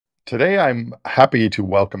Today, I'm happy to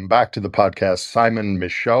welcome back to the podcast Simon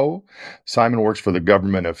Michaux. Simon works for the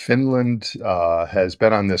government of Finland, has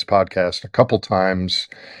been on this podcast a couple times,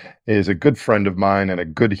 is a good friend of mine and a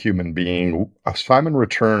good human being. Simon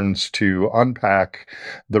returns to unpack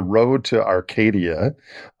the road to Arcadia,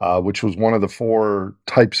 which was one of the four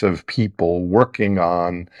types of people working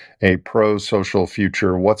on a pro-social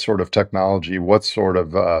future. What sort of technology, what sort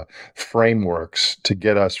of frameworks to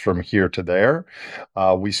get us from here to there?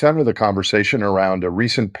 We center the conversation around a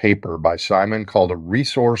recent paper by Simon called A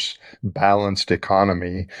Resource Balanced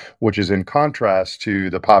Economy, which is in contrast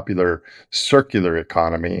to the popular circular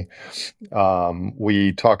economy.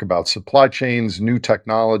 We talk about supply chains, new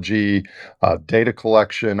technology, data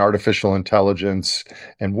collection, artificial intelligence,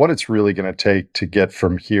 and what it's really going to take to get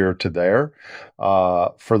from here to there.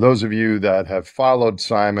 For those of you that have followed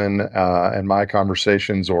Simon and my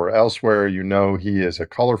conversations or elsewhere, you know he is a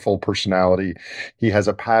colorful personality. He has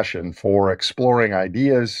a passion for exploring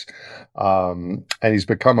ideas, and he's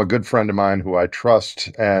become a good friend of mine who I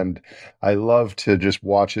trust, and I love to just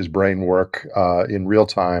watch his brain work in real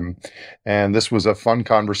time. And this was a fun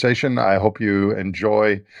conversation. I hope you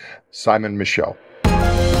enjoy Simon Michaux.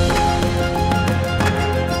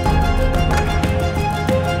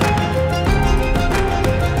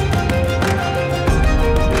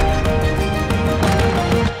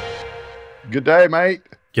 Good day, mate.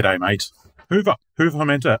 G'day, mate. Hoover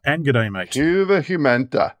Humenta, and g'day, mate. Hoover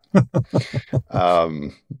Humenta.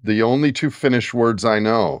 The only two Finnish words I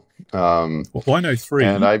know. Well, I know three.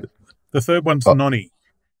 And the third one's noni.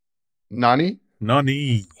 Nani?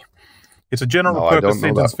 Noni. It's a general purpose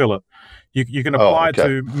sentence filler. You can apply it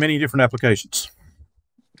to many different applications.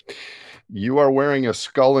 You are wearing a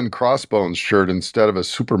skull and crossbones shirt instead of a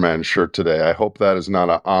Superman shirt today. I hope that is not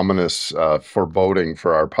an ominous foreboding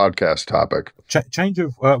for our podcast topic. Change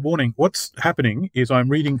of warning. What's happening is I'm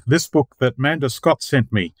reading this book that Manda Scott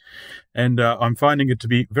sent me, and I'm finding it to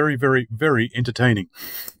be very, very, very entertaining.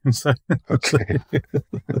 And so,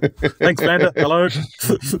 thanks, Manda. Hello.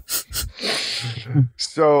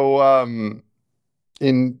 So,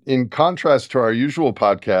 in contrast to our usual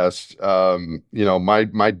podcast,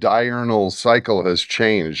 my diurnal cycle has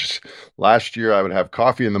changed. Last year, I would have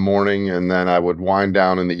coffee in the morning, and then I would wind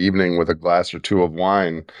down in the evening with a glass or two of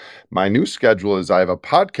wine. My new schedule is I have a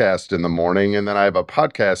podcast in the morning, and then I have a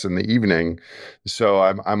podcast in the evening. So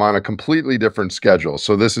I'm on a completely different schedule.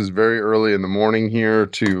 So this is very early in the morning here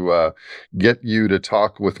to get you to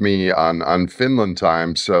talk with me on Finland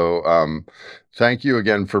time. So thank you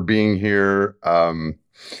again for being here.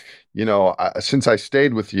 Since I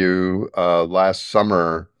stayed with you last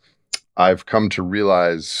summer, I've come to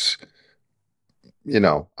realize,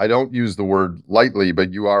 I don't use the word lightly,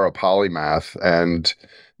 but you are a polymath, and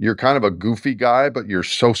you're kind of a goofy guy, but you're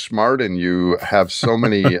so smart, and you have so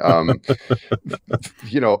many,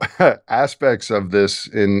 aspects of this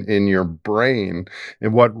in your brain.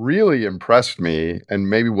 And what really impressed me, and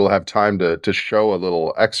maybe we'll have time to show a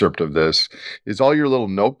little excerpt of this, is all your little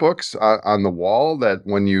notebooks on the wall that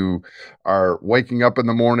when you are waking up in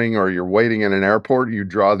the morning or you're waiting in an airport, you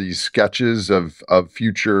draw these sketches of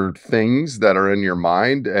future things that are in your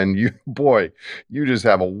mind. And you just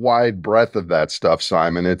have a wide breadth of that stuff,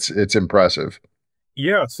 Simon. It's impressive.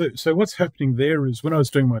 Yeah. So what's happening there is when I was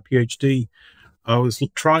doing my PhD, I was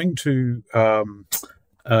trying to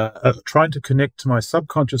connect to my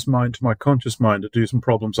subconscious mind to my conscious mind to do some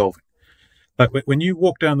problem solving. Like when you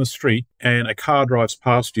walk down the street and a car drives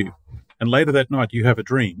past you, and later that night you have a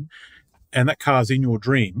dream, and that car's in your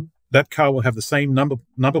dream, that car will have the same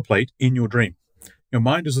number plate in your dream. Your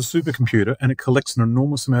mind is a supercomputer, and it collects an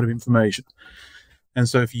enormous amount of information. And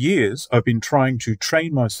so for years, I've been trying to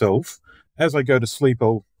train myself. As I go to sleep,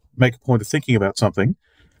 I'll make a point of thinking about something.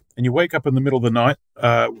 And you wake up in the middle of the night,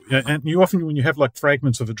 and you often, when you have like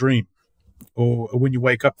fragments of a dream, or when you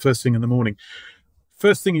wake up first thing in the morning,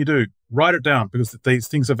 first thing you do, write it down, because these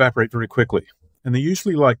things evaporate very quickly. And they're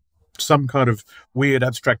usually like some kind of weird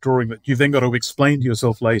abstract drawing that you've then got to explain to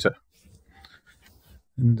yourself later.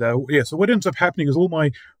 And so what ends up happening is all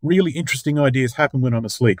my really interesting ideas happen when I'm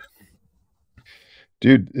asleep.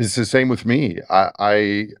 Dude, it's the same with me.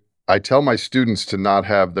 I tell my students to not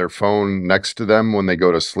have their phone next to them when they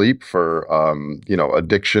go to sleep for,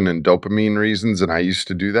 addiction and dopamine reasons. And I used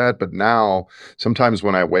to do that. But now, sometimes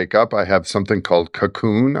when I wake up, I have something called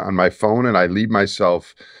Cocoon on my phone, and I leave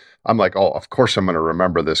myself I'm like, oh, of course I'm going to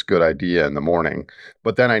remember this good idea in the morning,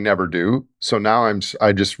 but then I never do. So now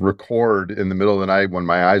I just record in the middle of the night when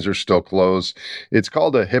my eyes are still closed. It's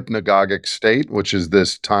called a hypnagogic state, which is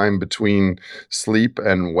this time between sleep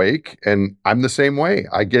and wake. And I'm the same way.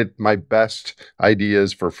 I get my best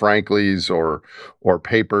ideas for Franklies or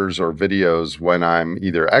papers or videos when I'm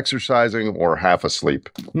either exercising or half asleep.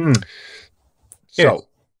 Yeah.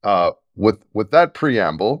 So, with that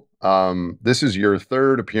preamble, this is your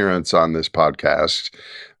third appearance on this podcast.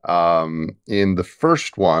 In the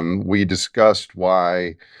first one, we discussed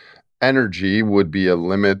why energy would be a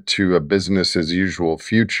limit to a business as usual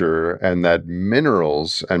future, and that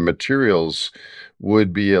minerals and materials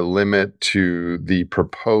would be a limit to the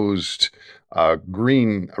proposed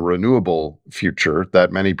green renewable future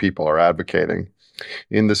that many people are advocating.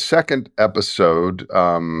 In the second episode,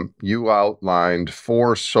 you outlined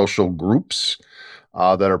 4 social groups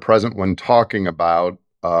that are present when talking about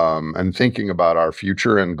and thinking about our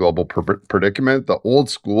future and global predicament. The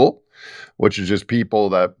old school, which is just people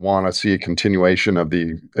that want to see a continuation of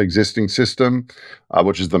the existing system,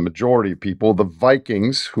 which is the majority of people. The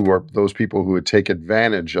Vikings, who are those people who would take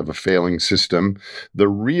advantage of a failing system. The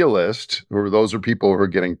realist, those are people who are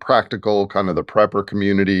getting practical, kind of the prepper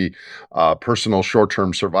community, personal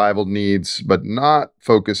short-term survival needs, but not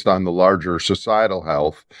focused on the larger societal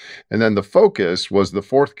health. And then the focus was the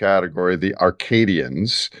fourth category, the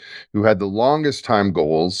Arcadians, who had the longest time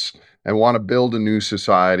goals and want to build a new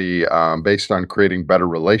society based on creating better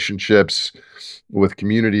relationships with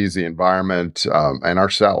communities, the environment, and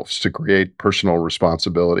ourselves to create personal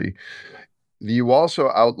responsibility. You also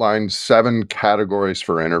outlined 7 categories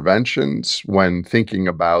for interventions when thinking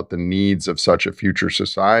about the needs of such a future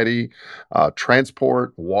society: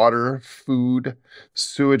 transport, water, food,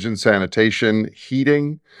 sewage and sanitation,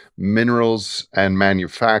 heating, minerals, and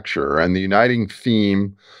manufacture. And the uniting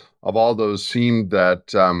theme of all those seemed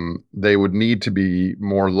that they would need to be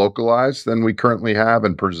more localized than we currently have,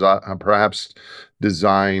 and perhaps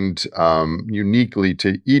designed uniquely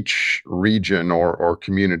to each region or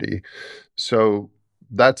community. So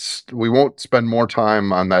we won't spend more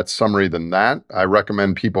time on that summary than that. I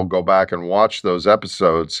recommend people go back and watch those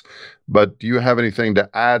episodes. But do you have anything to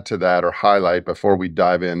add to that or highlight before we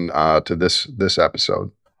dive in to this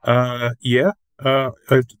episode? Yeah.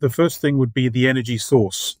 The first thing would be the energy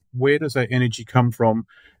source. Where does that energy come from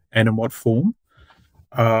and in what form?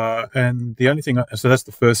 And the only thing, so that's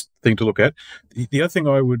the first thing to look at. The other thing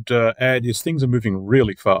I would add is things are moving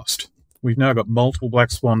really fast. We've now got multiple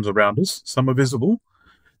black swans around us. Some are visible,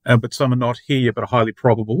 but some are not here, but are highly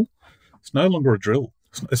probable. It's no longer a drill.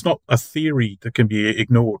 It's not a theory that can be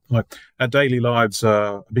ignored. Like, our daily lives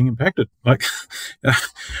are being impacted. Like,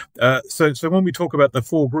 so when we talk about the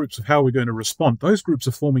 4 groups of how we're going to respond, those groups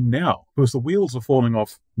are forming now because the wheels are falling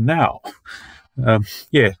off now.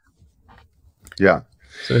 Yeah.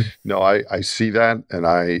 So, no, I see that and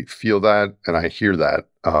I feel that and I hear that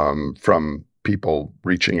from people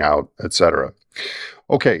reaching out, etc.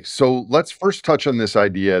 Okay, so let's first touch on this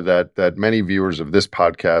idea that many viewers of this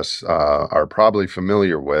podcast are probably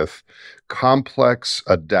familiar with: complex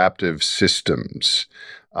adaptive systems.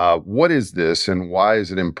 What is this, and why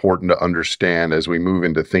is it important to understand as we move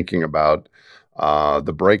into thinking about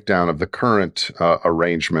the breakdown of the current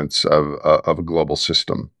arrangements of a global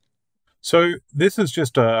system? So this is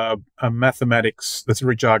just a mathematics that's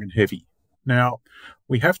very jargon heavy. Now,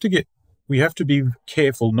 we have to be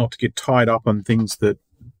careful not to get tied up on things that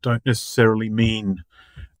don't necessarily mean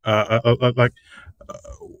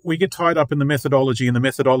we get tied up in the methodology, and the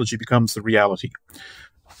methodology becomes the reality.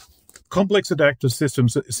 Complex adaptive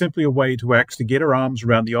systems is simply a way to actually get our arms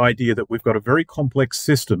around the idea that we've got a very complex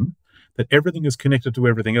system, that everything is connected to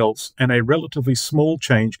everything else, and a relatively small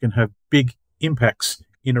change can have big impacts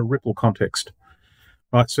in a ripple context.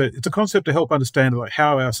 Right, so it's a concept to help understand like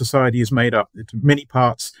how our society is made up. It's many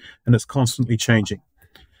parts, and it's constantly changing.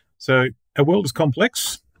 So our world is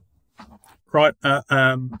complex, right?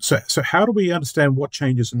 So how do we understand what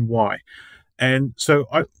changes and why? And so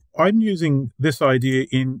I'm using this idea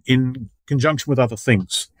in conjunction with other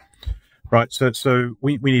things, right? So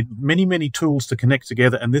we need many tools to connect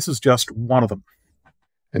together, and this is just one of them.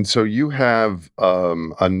 And so you have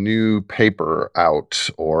a new paper out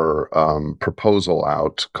or proposal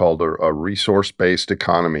out called a resource-based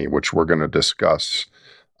economy, which we're going to discuss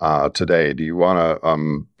today. Do you want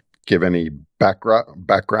to give any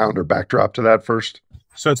background or backdrop to that first?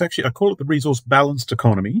 So it's actually, I call it the resource-balanced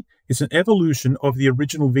economy. It's an evolution of the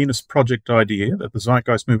original Venus Project idea that the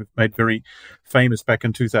Zeitgeist movement made very famous back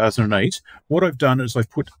in 2008. What I've done is I've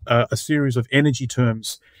put a series of energy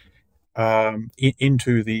terms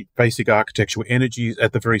into the basic architecture, where energy is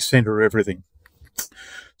at the very center of everything.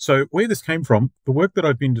 So where this came from, the work that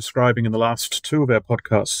I've been describing in the last two of our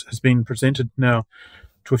podcasts has been presented now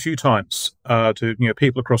to a few times to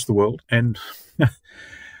people across the world, and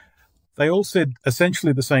they all said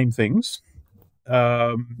essentially the same things.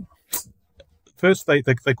 First, they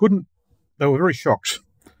couldn't. They were very shocked.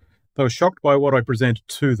 They were shocked by what I presented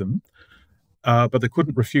to them, but they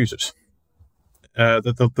couldn't refute it.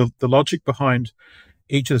 The logic behind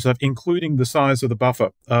each of the stuff, including the size of the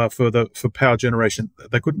buffer for power generation,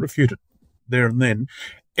 they couldn't refute it there and then.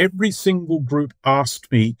 Every single group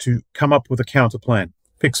asked me to come up with a counter plan,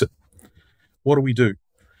 fix it. What do we do?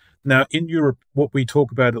 Now, in Europe, what we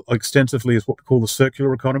talk about extensively is what we call the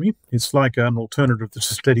circular economy. It's like an alternative to the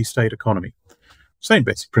steady state economy. Same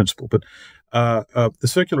basic principle, but the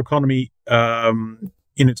circular economy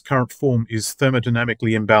in its current form is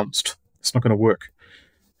thermodynamically imbalanced. It's not going to work.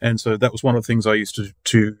 And so that was one of the things I used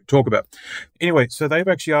to talk about. Anyway, so they've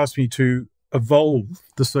actually asked me to evolve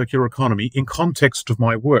the circular economy in context of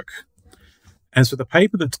my work. And so the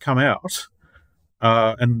paper that's come out,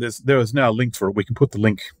 and there is now a link for it. We can put the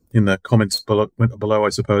link in the comments below I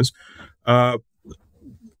suppose,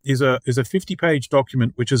 is a 50-page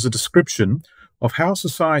document which is a description of how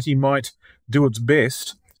society might do its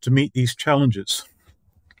best to meet these challenges,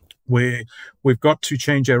 where we've got to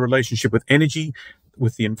change our relationship with energy,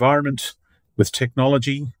 with the environment, with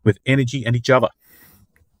technology, with energy, and each other.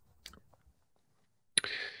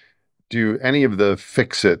 Do any of the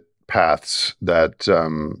fix-it paths that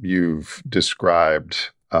you've described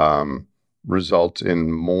result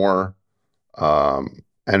in more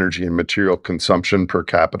energy and material consumption per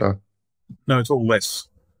capita? No, it's all less.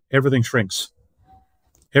 Everything shrinks.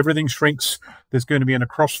 Everything shrinks. There's going to be an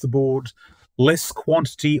across-the-board less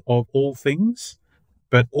quantity of all things,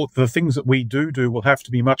 but the things that we do will have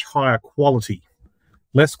to be much higher quality.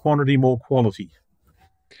 Less quantity, more quality.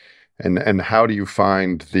 And how do you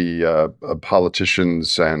find the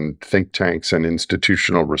politicians and think tanks and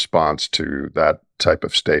institutional response to that type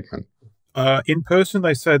of statement? In person,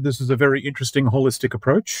 they said this is a very interesting holistic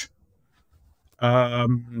approach.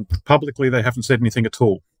 Publicly, they haven't said anything at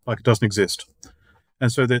all, like it doesn't exist.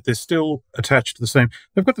 And so they're still attached to the same.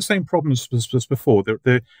 They've got the same problems as before.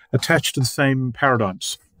 They're attached to the same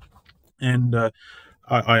paradigms, and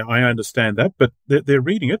I understand that. But they're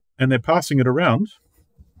reading it and they're passing it around,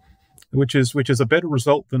 which is a better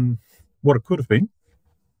result than what it could have been.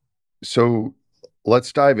 So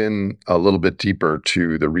let's dive in a little bit deeper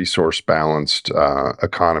to the resource balanced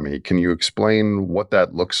economy. Can you explain what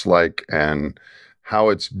that looks like and how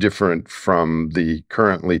it's different from the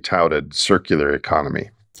currently touted circular economy?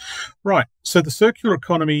 Right. So the circular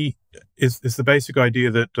economy is the basic idea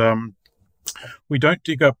that we don't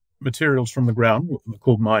dig up materials from the ground,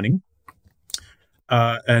 called mining,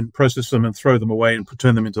 and process them and throw them away and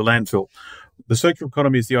turn them into landfill. The circular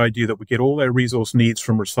economy is the idea that we get all our resource needs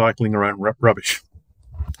from recycling our own rubbish.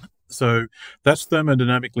 So that's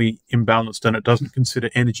thermodynamically imbalanced, and it doesn't consider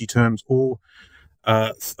energy terms or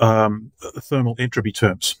thermal entropy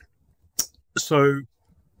terms. So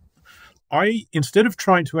instead of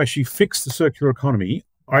trying to actually fix the circular economy,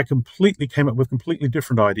 I completely came up with a completely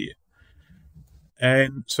different idea.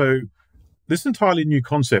 And so this entirely new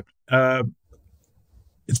concept,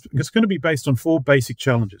 it's going to be based on four basic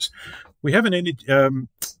challenges. We have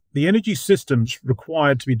the energy systems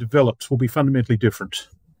required to be developed will be fundamentally different.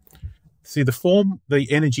 See, the form the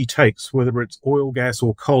energy takes, whether it's oil, gas,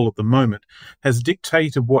 or coal at the moment, has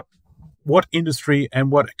dictated what industry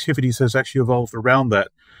and what activities has actually evolved around that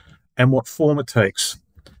and what form it takes.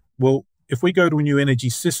 Well, if we go to a new energy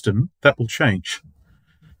system, that will change.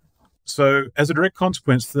 So as a direct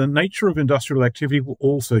consequence, the nature of industrial activity will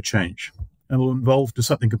also change and will evolve to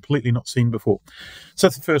something completely not seen before. So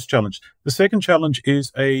that's the first challenge. The second challenge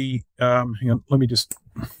is hang on, let me just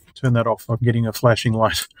turn that off. I'm getting a flashing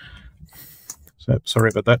light. So sorry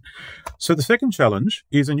about that. So the second challenge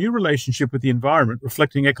is a new relationship with the environment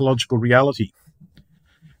reflecting ecological reality.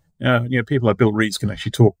 People like Bill Rees can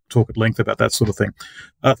actually talk at length about that sort of thing.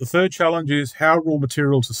 The third challenge is how raw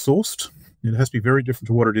materials are sourced. It has to be very different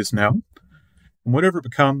to what it is now. And whatever it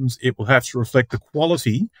becomes, it will have to reflect the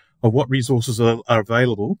quality of what resources are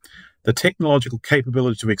available, the technological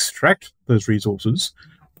capability to extract those resources,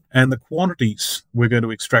 and the quantities we're going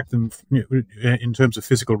to extract them in terms of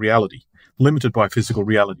physical reality, limited by physical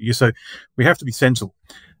reality. So we have to be sensible.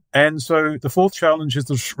 And so the fourth challenge is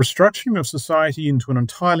the restructuring of society into an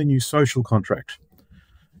entirely new social contract,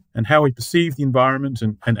 and how we perceive the environment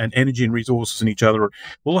and energy and resources and each other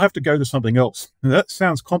will have to go to something else. And that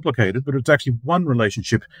sounds complicated, but it's actually one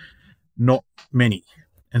relationship, not many.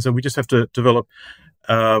 And so we just have to develop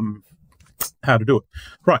how to do it.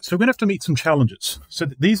 Right, so we're going to have to meet some challenges. So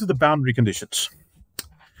these are the boundary conditions.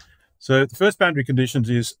 So the first boundary conditions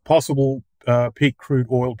is possible peak crude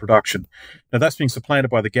oil production. Now that's being supplanted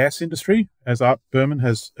by the gas industry, as Art Berman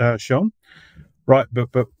has shown. Right,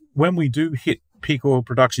 but when we do hit peak oil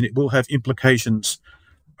production, it will have implications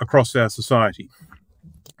across our society.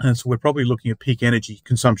 And so we're probably looking at peak energy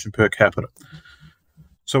consumption per capita.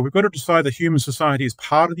 So we've got to decide that human society is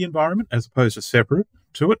part of the environment as opposed to separate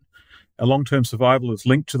to it. Our long-term survival is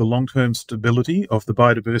linked to the long-term stability of the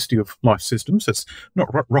biodiversity of life systems. That's not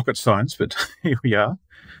rocket science, but here we are.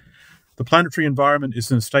 The planetary environment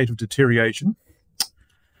is in a state of deterioration,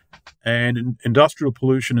 and industrial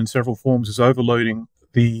pollution in several forms is overloading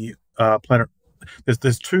the planet.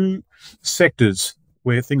 There's two sectors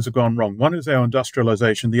where things have gone wrong. One is our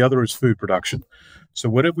industrialization, the other is food production. So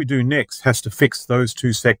whatever we do next has to fix those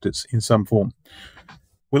two sectors in some form.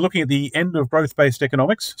 We're looking at the end of growth-based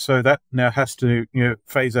economics, so that now has to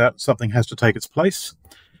phase out. Something has to take its place.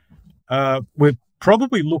 We're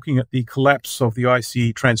probably looking at the collapse of the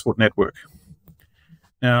ICE transport network.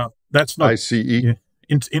 Now, that's not ICE?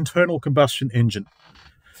 Internal combustion engine.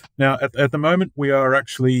 Now, at the moment, we are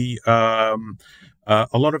actually a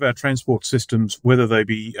lot of our transport systems, whether they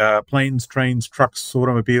be planes, trains, trucks,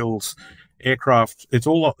 automobiles, aircraft, it's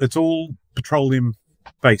all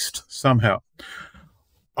petroleum-based somehow.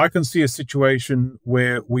 I can see a situation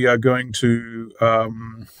where we are going to,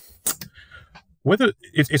 whether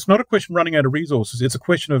it's not a question of running out of resources, it's a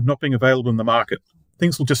question of not being available in the market.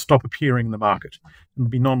 Things will just stop appearing in the market and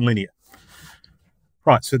be non-linear.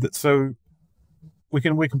 Right, so we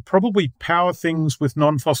can probably power things with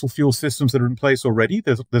non-fossil fuel systems that are in place already.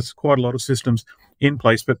 There's quite a lot of systems in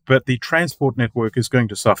place, but the transport network is going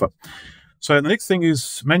to suffer. So the next thing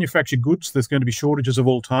is manufactured goods. There's going to be shortages of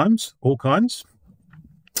all kinds.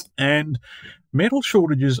 And metal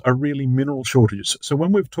shortages are really mineral shortages. So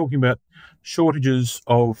when we're talking about shortages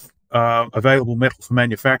of available metal for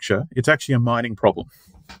manufacture, it's actually a mining problem.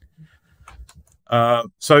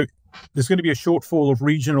 So there's going to be a shortfall of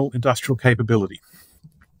regional industrial capability.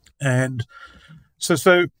 And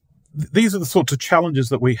so these are the sorts of challenges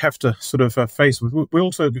that we have to sort of face with. We're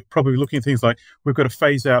also probably looking at things like we've got to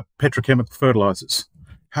phase out petrochemical fertilizers.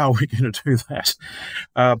 How are we going to do that?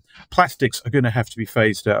 Plastics are going to have to be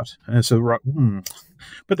phased out. And so,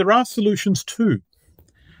 but there are solutions too.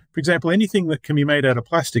 For example, anything that can be made out of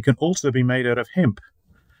plastic can also be made out of hemp.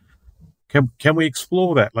 Can we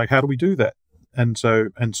explore that? Like, how do we do that? And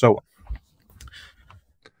so on.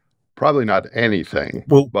 Probably not anything,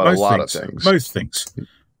 but a lot of things. Most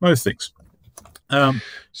things.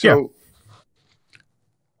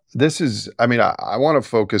 This is, I want to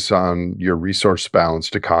focus on your resource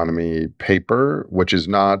balanced economy paper, which is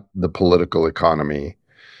not the political economy.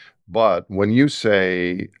 But when you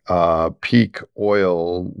say peak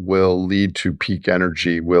oil will lead to peak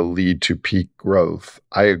energy, will lead to peak growth,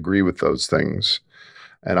 I agree with those things.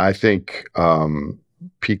 And I think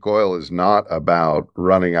peak oil is not about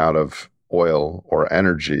running out of oil or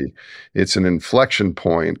energy. It's an inflection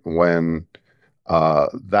point when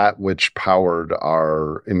that which powered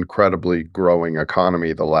our incredibly growing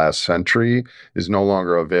economy the last century is no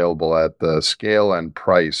longer available at the scale and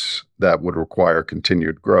price that would require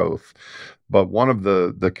continued growth. But one of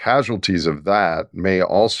the casualties of that may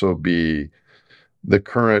also be the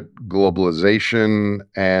current globalization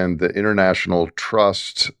and the international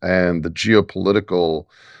trust and the geopolitical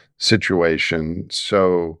situation.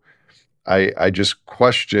 So I just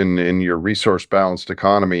question, in your resource balanced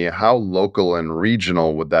economy, how local and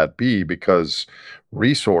regional would that be? Because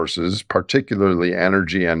resources, particularly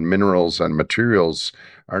energy and minerals and materials,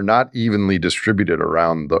 are not evenly distributed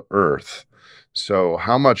around the earth. So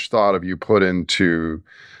how much thought have you put into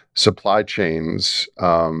supply chains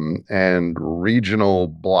and regional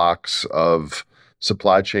blocks of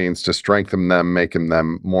supply chains to strengthen them, making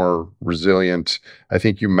them more resilient? I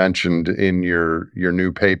think you mentioned in your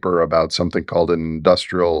new paper about something called an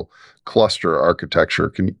industrial cluster architecture.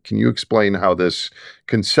 Can you explain how this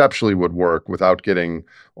conceptually would work without getting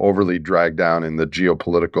overly dragged down in the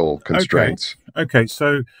geopolitical constraints? Okay.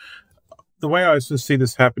 So the way I see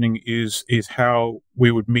this happening is how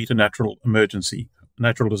we would meet a natural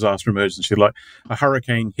disaster emergency, like a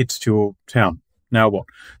hurricane hits your town. Now what?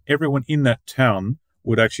 Everyone in that town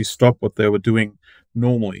would actually stop what they were doing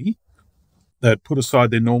normally. They'd put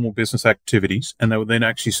aside their normal business activities, and they would then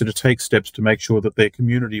actually sort of take steps to make sure that their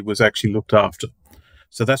community was actually looked after.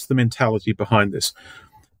 So that's the mentality behind this.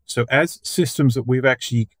 So as systems that we've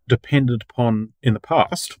actually depended upon in the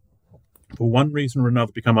past, for one reason or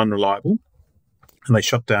another, become unreliable, and they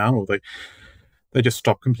shut down, or they just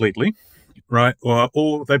stop completely, right?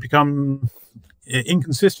 Or they become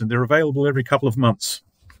inconsistent. They're available every couple of months.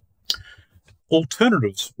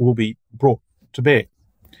 Alternatives will be brought to bear,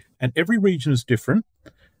 and every region is different.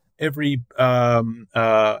 Every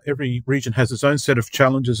region has its own set of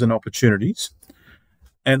challenges and opportunities,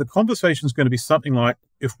 and the conversation is going to be something like,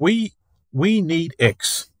 if we need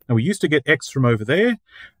X, and we used to get X from over there,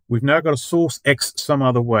 we've now got to source X some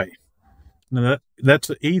other way. Now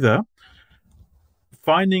that's either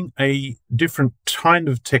finding a different kind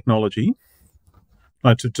of technology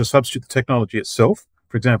to substitute the technology itself.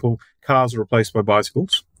 For example, cars are replaced by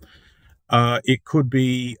bicycles. It could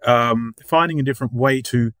be finding a different way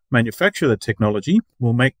to manufacture the technology.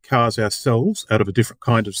 We'll make cars ourselves out of a different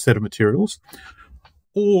kind of set of materials.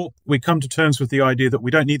 Or we come to terms with the idea that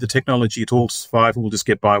we don't need the technology at all to survive, we'll just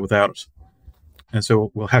get by without it. And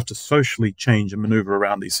so we'll have to socially change and maneuver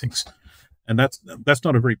around these things. And that's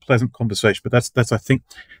not a very pleasant conversation, but that's I think,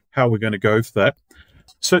 how we're going to go for that.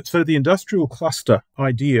 So the industrial cluster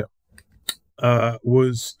idea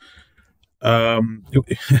was,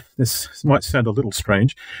 this might sound a little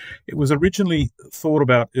strange. It was originally thought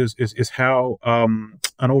about is how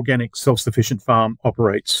an organic self-sufficient farm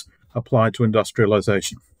operates applied to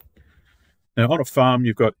industrialization. Now, on a farm,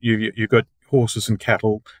 you've got horses and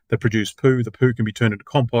cattle that produce poo. The poo can be turned into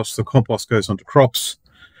compost. The compost goes onto crops.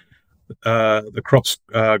 The crops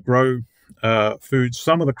grow food.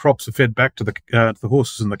 Some of the crops are fed back to the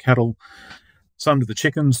horses and the cattle, some to the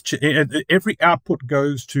chickens. Every output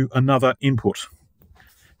goes to another input,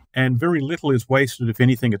 and very little is wasted, if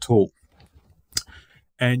anything at all.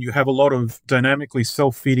 And you have a lot of dynamically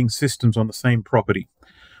self-feeding systems on the same property.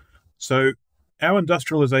 So our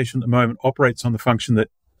industrialization at the moment operates on the function that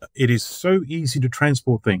it is so easy to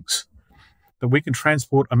transport things that we can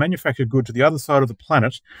transport a manufactured good to the other side of the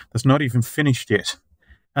planet that's not even finished yet,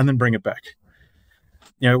 and then bring it back.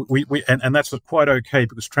 You know, and that's quite okay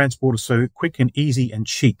because transport is so quick and easy and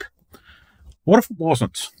cheap. What if it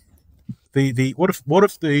wasn't? What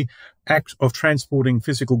if the act of transporting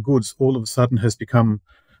physical goods all of a sudden has become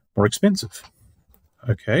more expensive?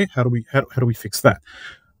 Okay, how do we fix that?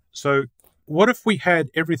 So, what if we had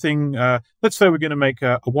everything? Let's say we're going to make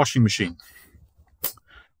a washing machine.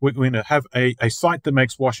 We're going to have a site that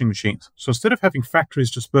makes washing machines. So instead of having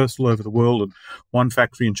factories dispersed all over the world, and one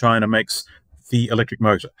factory in China makes the electric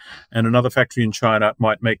motor, and another factory in China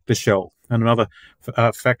might make the shell, and another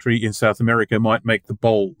factory in South America might make the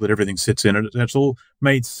bowl that everything sits in, and it's all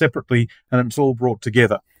made separately, and it's all brought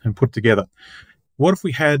together and put together. What if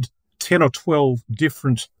we had 10 or 12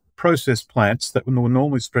 different process plants that would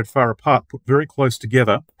normally spread far apart, put very close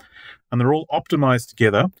together, and they're all optimized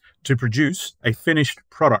together to produce a finished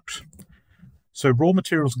product? So raw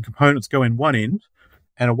materials and components go in one end,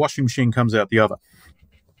 and a washing machine comes out the other.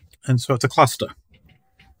 And so it's a cluster.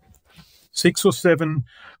 6 or 7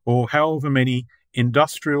 or however many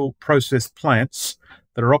industrial process plants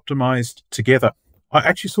that are optimized together. I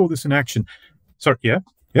actually saw this in action. Sorry, yeah?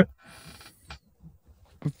 Yep.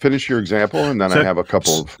 Finish your example, and then I have a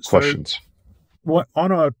couple of questions.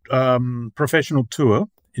 On a professional tour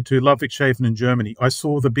to Ludwigshafen in Germany, I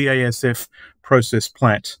saw the BASF process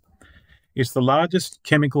plant. It's the largest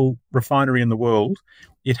chemical refinery in the world.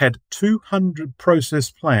 It had 200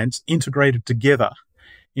 process plants integrated together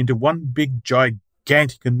into one big,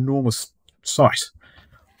 gigantic, enormous site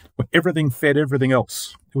where everything fed everything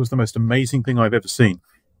else. It was the most amazing thing I've ever seen.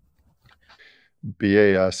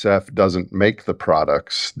 BASF doesn't make the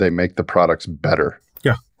products. They make the products better.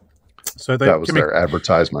 Yeah. So that was their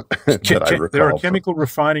advertisement that I recall. They're a chemical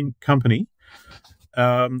refining company,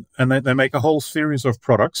 and they make a whole series of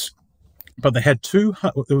products. But they had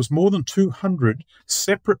there was more than 200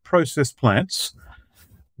 separate process plants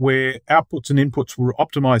where outputs and inputs were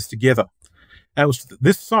optimized together.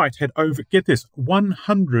 This site had get this,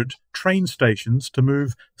 100 train stations to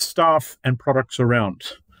move staff and products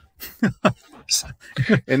around.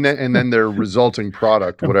 and then their resulting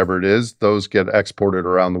product, whatever it is, those get exported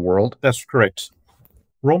around the world. That's correct.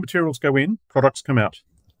 Raw materials go in, products come out.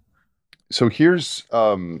 So here's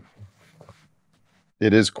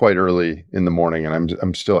it is quite early in the morning, and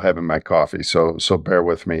I'm still having my coffee, so bear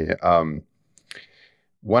with me.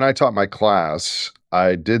 When I taught my class,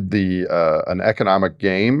 I did an economic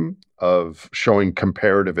game of showing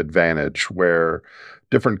comparative advantage, where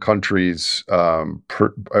different countries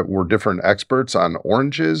were different experts on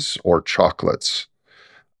oranges or chocolates.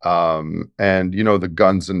 And, you know, the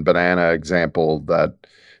guns and banana example, that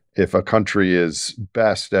if a country is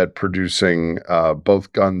best at producing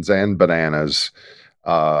both guns and bananas,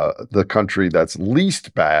 the country that's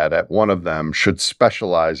least bad at one of them should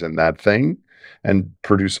specialize in that thing and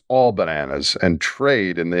produce all bananas and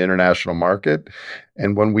trade in the international market.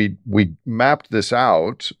 And when we mapped this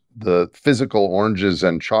out, the physical oranges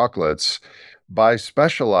and chocolates, by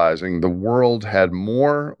specializing, the world had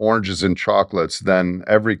more oranges and chocolates than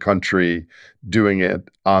every country doing it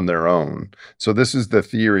on their own. So this is the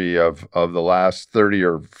theory of the last 30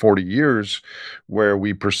 or 40 years, where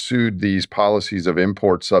we pursued these policies of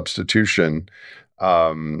import substitution,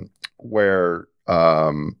 where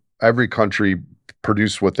every country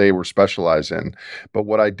produced what they were specialized in. But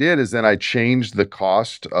what I did is then I changed the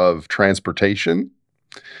cost of transportation.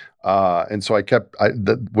 And so I kept,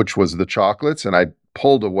 which was the chocolates, and I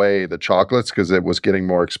pulled away the chocolates because it was getting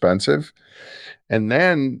more expensive. And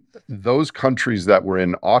then those countries that were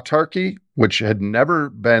in autarky, which had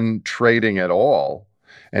never been trading at all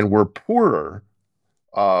and were poorer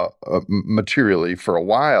materially for a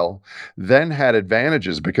while, then had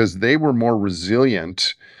advantages because they were more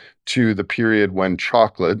resilient to the period when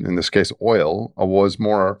chocolate, in this case oil, was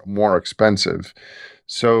more expensive.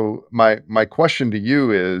 So my question to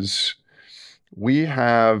you is, we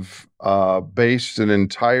have based an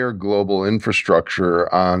entire global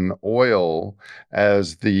infrastructure on oil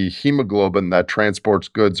as the hemoglobin that transports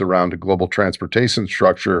goods around a global transportation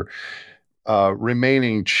structure,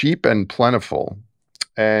 remaining cheap and plentiful.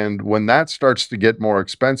 And when that starts to get more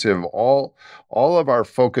expensive, all of our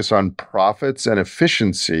focus on profits and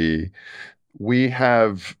efficiency, we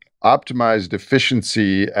have optimized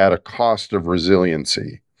efficiency at a cost of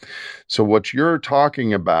resiliency. So what you're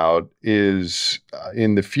talking about is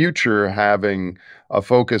in the future having a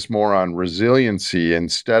focus more on resiliency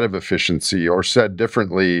instead of efficiency, or said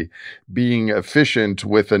differently, being efficient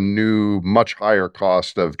with a new, much higher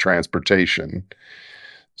cost of transportation.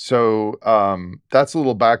 So that's a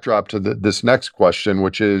little backdrop to this next question,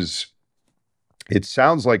 which is, it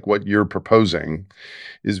sounds like what you're proposing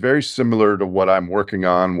is very similar to what I'm working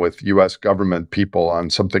on with U.S. government people on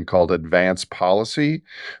something called advanced policy,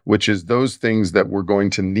 which is those things that we're going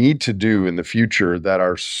to need to do in the future that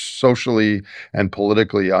are socially and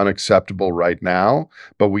politically unacceptable right now,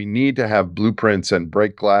 but we need to have blueprints and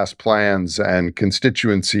break glass plans and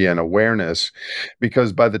constituency and awareness,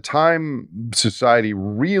 because by the time society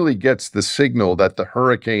really gets the signal that the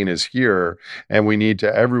hurricane is here and we need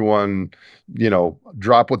to everyone,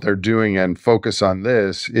 drop what they're doing and focus on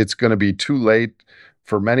this, it's going to be too late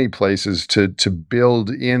for many places to build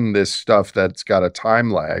in this stuff that's got a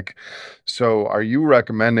time lag. So are you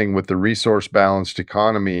recommending, with the resource balanced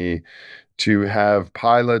economy, to have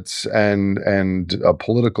pilots and a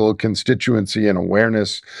political constituency and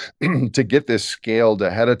awareness to get this scaled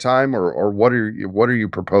ahead of time, or what are you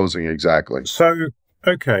proposing exactly? So,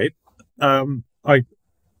 okay, I'm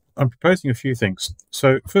proposing a few things.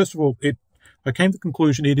 So first of all, I came to the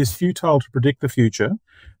conclusion it is futile to predict the future,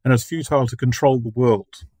 and it's futile to control the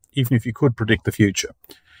world, even if you could predict the future.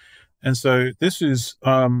 And so this is,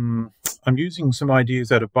 I'm using some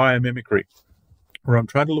ideas out of biomimicry, where I'm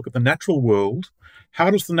trying to look at the natural world.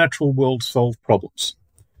 How does the natural world solve problems?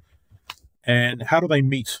 And how do they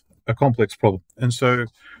meet a complex problem? And so,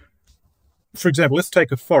 for example, let's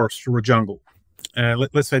take a forest or a jungle.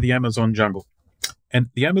 Let's say the Amazon jungle. And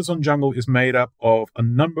the Amazon jungle is made up of a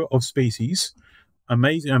number of species,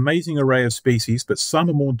 amazing array of species, but some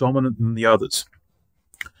are more dominant than the others.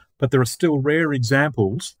 But there are still rare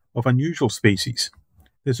examples of unusual species.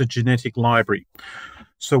 There's a genetic library.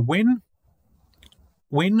 So when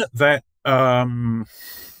that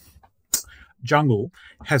jungle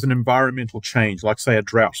has an environmental change, like say a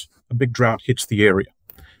big drought hits the area,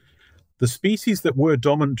 the species that were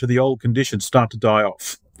dominant to the old conditions start to die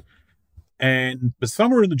off. But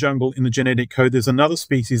somewhere in the jungle, in the genetic code, there's another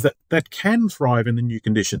species that can thrive in the new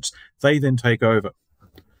conditions. They then take over.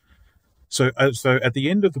 So at the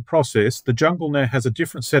end of the process, the jungle now has a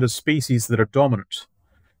different set of species that are dominant.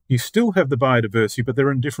 You still have the biodiversity, but they're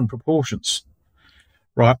in different proportions,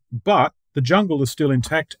 right? But the jungle is still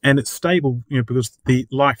intact and it's stable, because the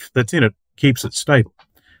life that's in it keeps it stable.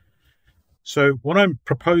 So what I'm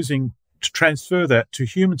proposing to transfer that to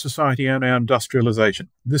human society and our industrialization.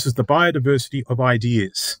 This is the biodiversity of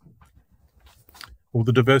ideas, or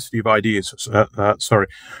the diversity of ideas,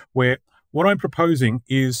 where what I'm proposing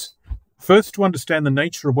is first to understand the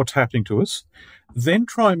nature of what's happening to us, then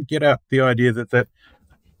try and get out the idea that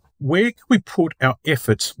where can we put our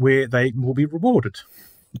efforts where they will be rewarded,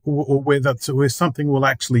 or where something will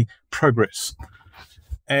actually progress.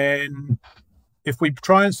 And if we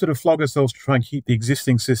try and sort of flog ourselves to try and keep the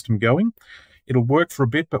existing system going, it'll work for a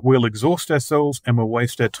bit, but we'll exhaust ourselves and we'll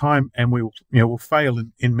waste our time, and we'll fail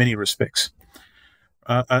in many respects.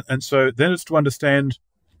 And so then it's to understand,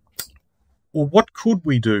 well, what could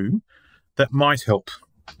we do that might help.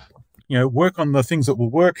 Work on the things that will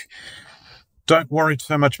work. Don't worry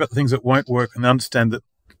so much about the things that won't work, and understand that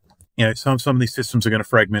some of these systems are going to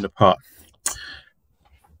fragment apart.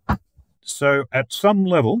 So at some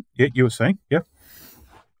level, you were saying, yeah.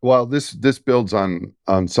 Well, this builds on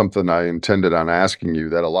something I intended on asking you,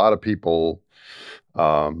 that a lot of people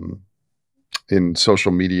in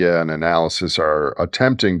social media and analysis are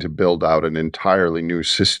attempting to build out an entirely new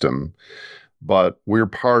system, but we're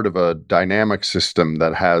part of a dynamic system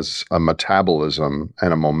that has a metabolism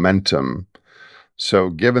and a momentum. So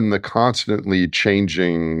given the constantly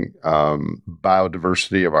changing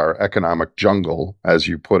biodiversity of our economic jungle, as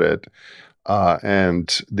you put it,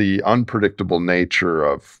 and the unpredictable nature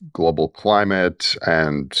of global climate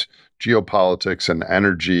and geopolitics and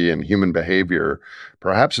energy and human behavior,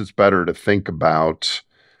 perhaps it's better to think about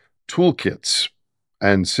toolkits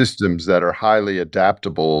and systems that are highly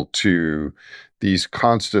adaptable to these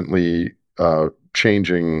constantly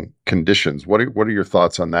changing conditions. What are your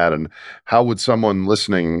thoughts on that? And how would someone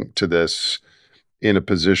listening to this in a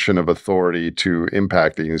position of authority to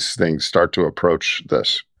impact these things start to approach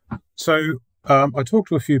this? So I talk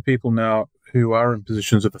to a few people now who are in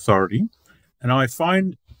positions of authority, and I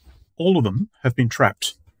find all of them have been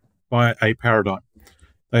trapped by a paradigm.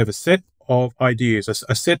 They have a set of ideas,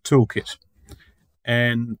 a set toolkit,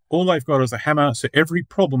 and all they've got is a hammer, so every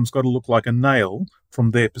problem's got to look like a nail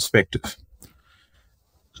from their perspective.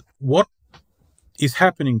 What is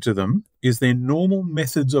happening to them is their normal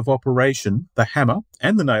methods of operation, the hammer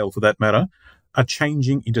and the nail for that matter, are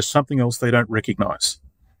changing into something else they don't recognize.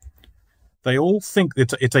 They all think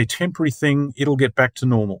that it's a temporary thing, it'll get back to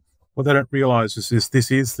normal. What they don't realize is this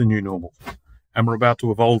is the new normal, and we're about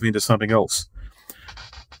to evolve into something else.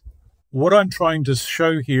 What I'm trying to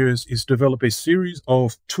show here is develop a series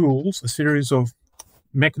of tools, a series of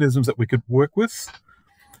mechanisms that we could work with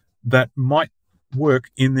that might work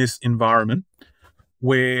in this environment,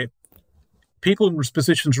 where people in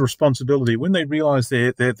positions of responsibility, when they realize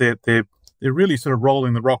they're really sort of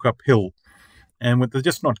rolling the rock uphill, and they're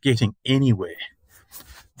just not getting anywhere,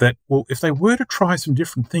 that, well, if they were to try some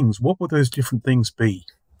different things, what would those different things be?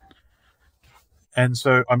 And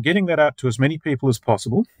so I'm getting that out to as many people as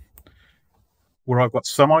possible, where I've got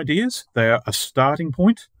some ideas. They are a starting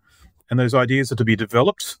point, and those ideas are to be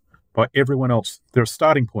developed by everyone else. They're a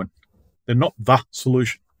starting point. They're not the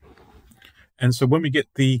solution. And so when we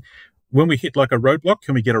hit like a roadblock,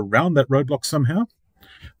 can we get around that roadblock somehow?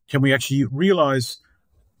 Can we actually realize,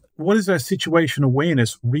 what is our situation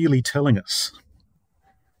awareness really telling us?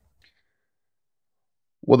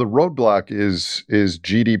 Well, the roadblock is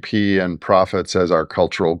GDP and profits as our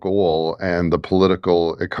cultural goal, and the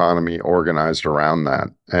political economy organized around that.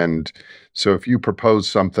 And so if you propose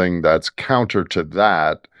something that's counter to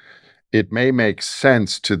that, it may make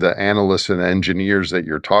sense to the analysts and engineers that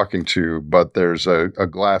you're talking to, but there's a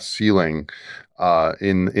glass ceiling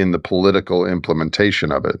in the political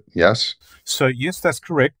implementation of it. Yes? So yes, that's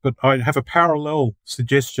correct, but I have a parallel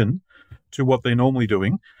suggestion to what they're normally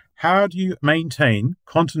doing. How do you maintain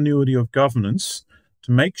continuity of governance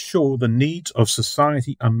to make sure the needs of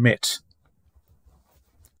society are met?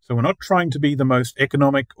 So we're not trying to be the most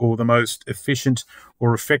economic or the most efficient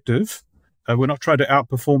or effective. We're not trying to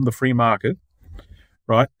outperform the free market,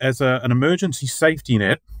 right? As an emergency safety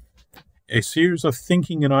net, a series of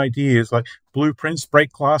thinking and ideas like blueprints,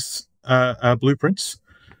 break glass blueprints,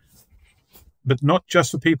 but not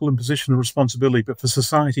just for people in position of responsibility, but for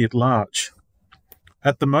society at large.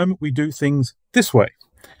 At the moment, we do things this way.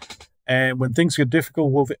 And when things get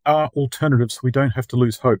difficult, well, there are alternatives. We don't have to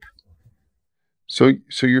lose hope. So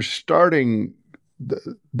you're starting,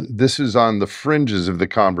 this is on the fringes of the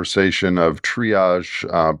conversation of triage,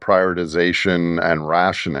 prioritization, and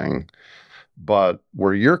rationing. But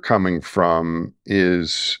where you're coming from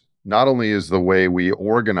is not only is the way we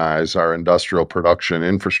organize our industrial production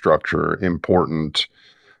infrastructure important,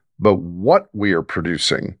 but what we are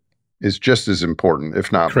producing is just as important,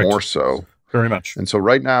 if not Correct. more so. Very much. And so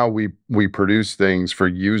right now we produce things for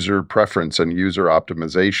user preference and user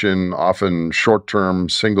optimization, often short-term,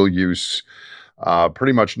 single-use,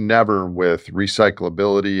 pretty much never with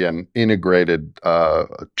recyclability and integrated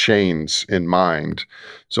chains in mind.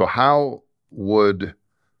 So how would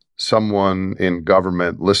someone in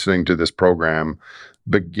government listening to this program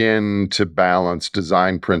begin to balance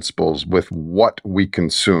design principles with what we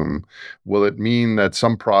consume? Will it mean that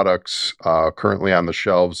some products currently on the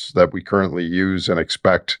shelves that we currently use and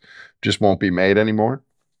expect just won't be made anymore?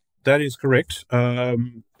 That is correct.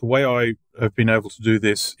 The way I have been able to do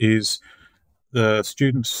this is the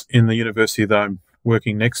students in the university that I'm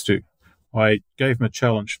working next to, I gave them a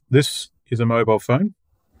challenge. This is a mobile phone.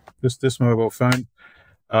 this mobile phone.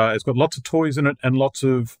 It's got lots of toys in it and lots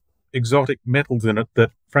of exotic metals in it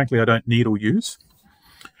that, frankly, I don't need or use.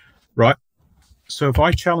 Right? So if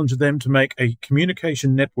I challenged them to make a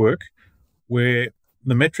communication network where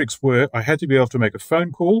the metrics were I had to be able to make a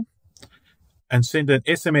phone call and send an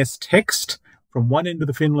SMS text from one end of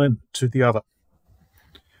the Finland to the other,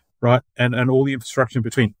 right? And all the infrastructure in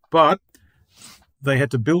between. But they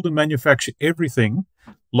had to build and manufacture everything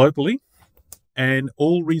locally, and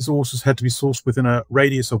all resources had to be sourced within a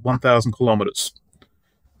radius of 1,000 kilometers.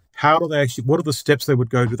 How do they actually, what are the steps they would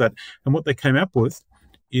go to that? And what they came up with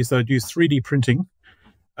is they'd use 3D printing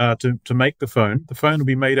to make the phone. The phone will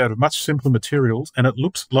be made out of much simpler materials, and it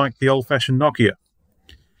looks like the old-fashioned Nokia.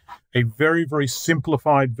 A very, very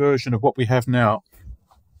simplified version of what we have now.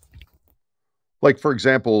 Like, for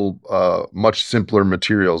example, much simpler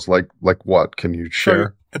materials, like what? Can you share?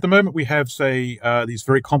 So at the moment, we have, say, these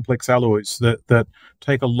very complex alloys that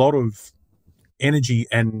take a lot of energy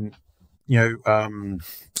and,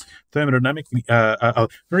 thermodynamically,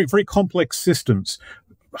 very, very complex systems,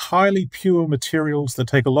 highly pure materials that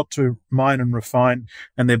take a lot to mine and refine,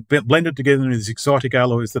 and they're blended together into these exotic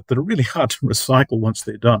alloys that are really hard to recycle once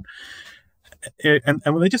they're done. And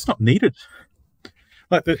they're just not needed.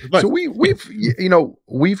 So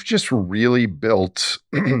we've just really built,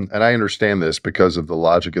 and I understand this because of the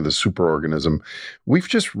logic of the superorganism, we've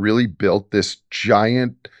just really built this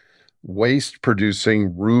giant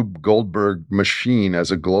waste-producing Rube Goldberg machine as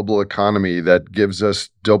a global economy that gives us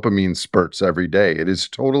dopamine spurts every day. It is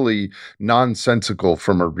totally nonsensical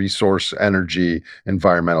from a resource, energy,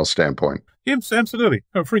 environmental standpoint. Yes, absolutely.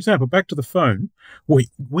 For example, back to the phone, we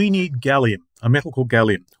need gallium, a metal called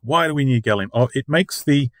gallium. Why do we need gallium? Oh, it makes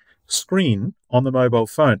the screen on the mobile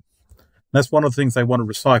phone. That's one of the things they want to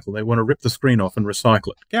recycle. They want to rip the screen off and recycle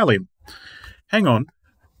it. Gallium. Hang on.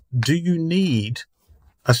 Do you need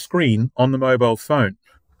a screen on the mobile phone?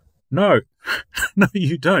 No. No,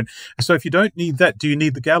 you don't. So if you don't need that, do you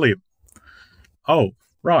need the gallium? Oh,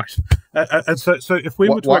 right. And so if we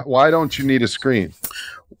were to... Why don't you need a screen?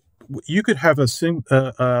 You could have a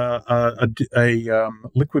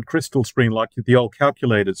liquid crystal screen like the old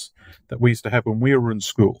calculators that we used to have when we were in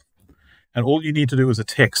school. And all you need to do is a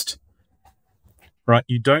text, right?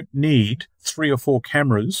 You don't need 3 or 4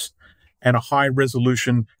 cameras and a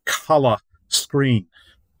high-resolution color screen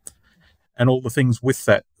and all the things with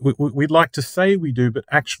that. We'd like to say we do, but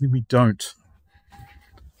actually we don't.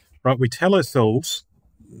 Right? We tell ourselves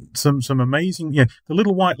some amazing, the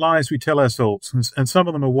little white lies we tell ourselves, and some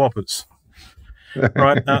of them are whoppers.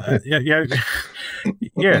 Right?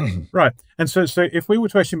 Right. And so if we were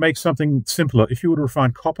to actually make something simpler, if you were to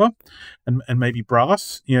refine copper and maybe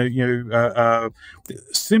brass,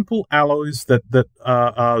 simple alloys that the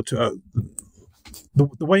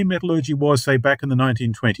way metallurgy was, say, back in the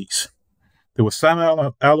 1920s. There were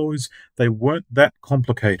some alloys, they weren't that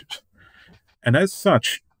complicated. And as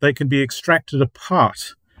such, they can be extracted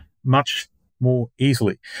apart much more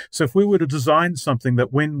easily. So if we were to design something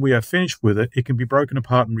that when we are finished with it, it can be broken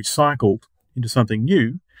apart and recycled into something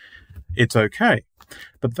new, it's okay.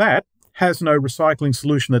 But that has no recycling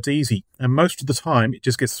solution that's easy. And most of the time, it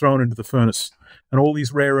just gets thrown into the furnace. And all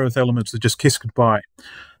these rare earth elements are just kissed goodbye.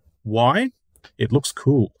 Why? It looks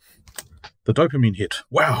cool. The dopamine hit.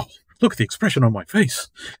 Wow. Look at the expression on my face.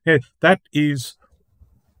 Yeah, that is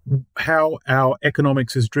how our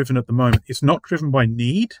economics is driven at the moment. It's not driven by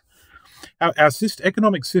need. Our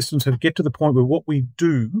economic systems have get to the point where what we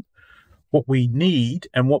do, what we need,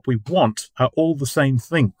 and what we want are all the same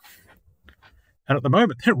thing. And at the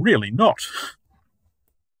moment, they're really not.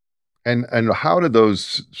 And how do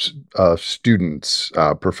those students,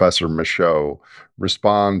 Professor Michaux,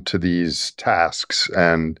 respond to these tasks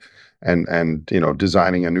and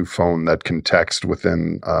designing a new phone that can text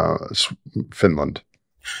within Finland?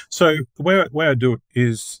 So the way I do it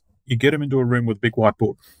is you get them into a room with a big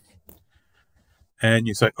whiteboard, and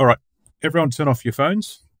you say, "All right, everyone, turn off your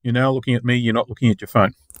phones. You're now looking at me. You're not looking at your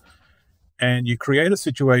phone." And you create a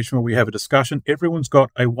situation where we have a discussion. Everyone's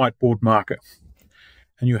got a whiteboard marker,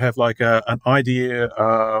 and you have like an idea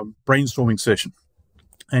brainstorming session.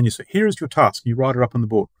 And you say, "Here is your task." You write it up on the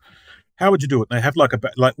board. How would you do it? They have like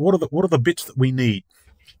what are the bits that we need,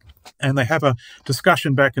 and they have a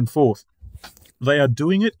discussion back and forth. They are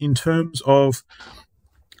doing it in terms of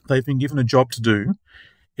they've been given a job to do.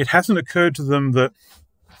 It hasn't occurred to them that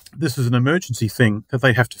this is an emergency thing that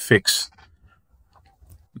they have to fix.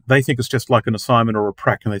 They think it's just like an assignment or a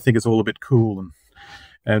prac, and they think it's all a bit cool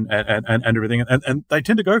and everything, and they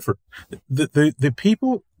tend to go for it. The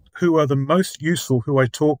people who are the most useful, who I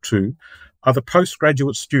talk to, are the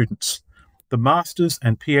postgraduate students, the masters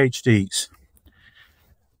and PhDs.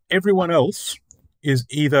 Everyone else is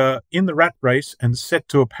either in the rat race and set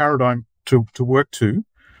to a paradigm to work to,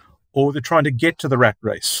 or they're trying to get to the rat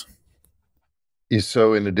race.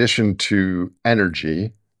 So, in addition to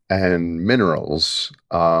energy and minerals,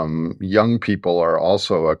 young people are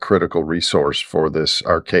also a critical resource for this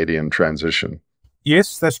Arcadian transition.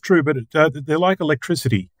 Yes, that's true, but they're like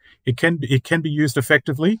electricity. It can be used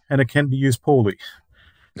effectively and it can be used poorly.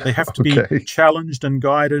 They have to be challenged and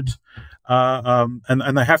guided,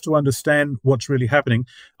 and they have to understand what's really happening.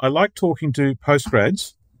 I like talking to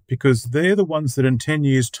postgrads because they're the ones that in 10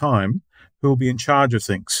 years' time who will be in charge of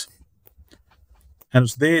things. And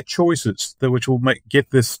it's their choices that which will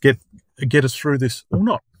get us through this or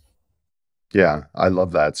not. Yeah, I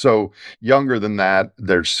love that. So younger than that,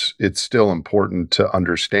 it's still important to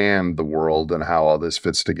understand the world and how all this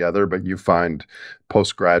fits together, but you find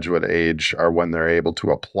postgraduate age are when they're able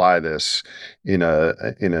to apply this in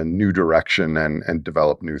a new direction and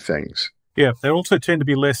develop new things. Yeah, they also tend to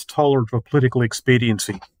be less tolerant of political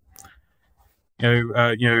expediency.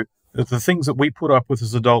 The things that we put up with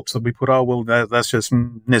as adults that we put, that's just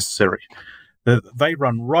necessary. They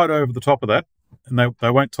run right over the top of that, and they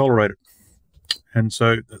won't tolerate it. And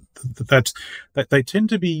so they tend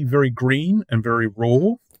to be very green and very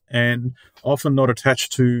raw and often not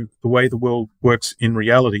attached to the way the world works in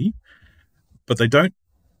reality, but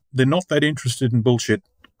they're not that interested in bullshit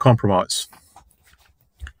compromise.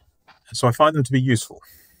 And so I find them to be useful.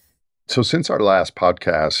 So since our last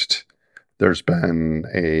podcast, there's been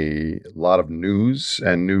a lot of news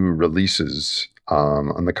and new releases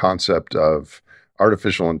on the concept of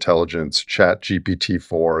artificial intelligence.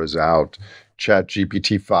 ChatGPT-4 is out.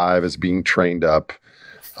 ChatGPT-5 is being trained up.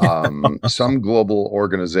 Some global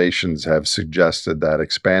organizations have suggested that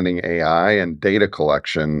expanding AI and data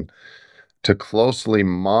collection to closely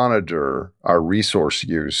monitor our resource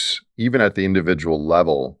use, even at the individual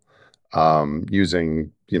level,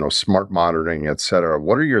 using smart monitoring, et cetera.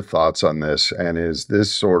 What are your thoughts on this? And is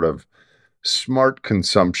this sort of smart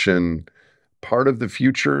consumption part of the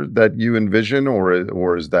future that you envision,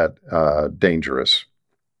 or is that dangerous?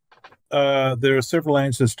 There are several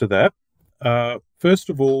answers to that. First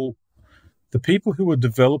of all, the people who are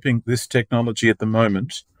developing this technology at the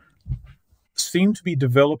moment seem to be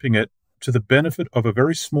developing it to the benefit of a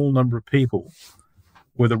very small number of people,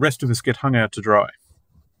 where the rest of us get hung out to dry.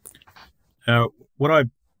 What I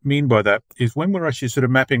mean by that is when we're actually sort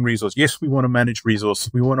of mapping resource, yes, we want to manage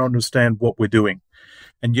resources. We want to understand what we're doing.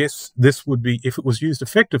 And yes, this would be, if it was used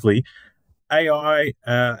effectively, AI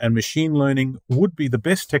and machine learning would be the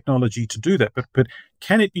best technology to do that. But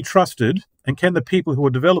can it be trusted? And can the people who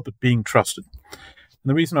are developing it being trusted? And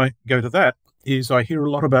the reason I go to that is I hear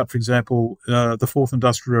a lot about, for example, the Fourth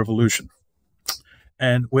Industrial Revolution,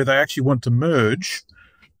 and where they actually want to merge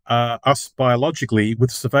us biologically with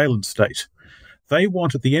the surveillance state. They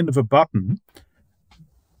want at the end of a button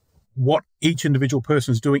what each individual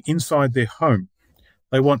person is doing inside their home.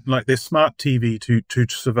 They want like their smart TV to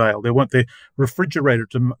surveil. They want their refrigerator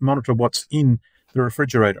to monitor what's in the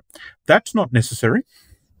refrigerator. That's not necessary.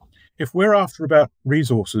 If we're after about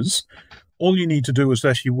resources, all you need to do is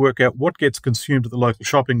actually work out what gets consumed at the local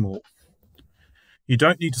shopping mall. You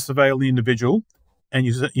don't need to surveil the individual, and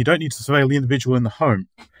you don't need to surveil the individual in the home.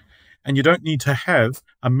 And you don't need to have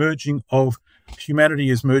a merging of humanity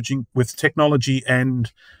is merging with technology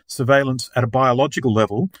and surveillance at a biological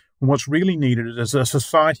level. And what's really needed is at a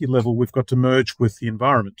society level, we've got to merge with the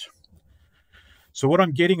environment. So what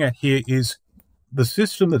I'm getting at here is the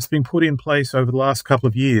system that's been put in place over the last couple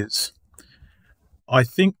of years, I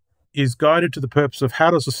think, is guided to the purpose of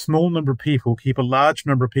how does a small number of people keep a large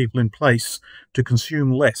number of people in place to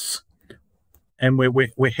consume less. And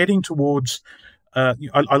we're heading towards, I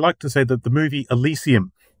like to say that the movie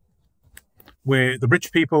Elysium, where the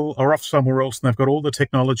rich people are off somewhere else and they've got all the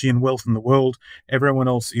technology and wealth in the world. Everyone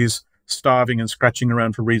else is starving and scratching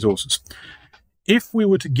around for resources. If we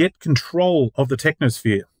were to get control of the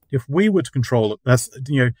technosphere, if we were to control it, that's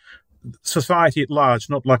society at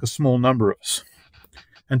large, not like a small number of us,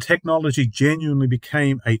 and technology genuinely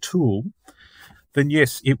became a tool, then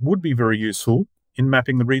yes, it would be very useful in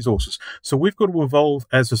mapping the resources. So we've got to evolve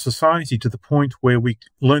as a society to the point where we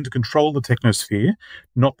learn to control the technosphere,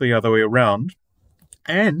 not the other way around.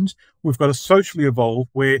 And we've got to socially evolve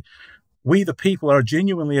where we, the people, are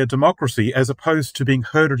genuinely a democracy as opposed to being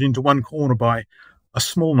herded into one corner by a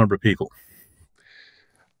small number of people.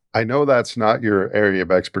 I know that's not your area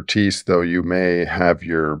of expertise, though you may have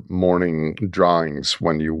your morning drawings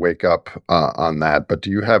when you wake up on that. But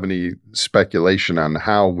do you have any speculation on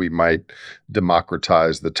how we might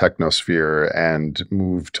democratize the technosphere and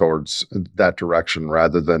move towards that direction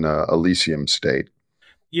rather than a Elysium state?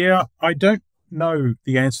 Yeah, I don't know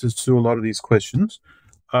the answers to a lot of these questions.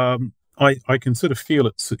 I can sort of feel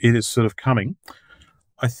it is sort of coming.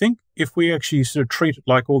 I think if we actually sort of treat it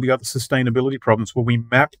like all the other sustainability problems, where we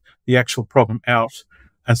map the actual problem out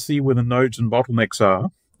and see where the nodes and bottlenecks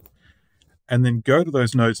are, and then go to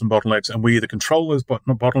those nodes and bottlenecks, and we either control those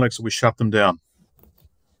bottlenecks or we shut them down.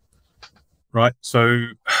 Right? So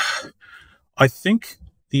I think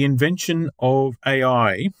the invention of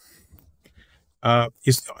AI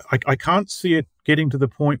I can't see it getting to the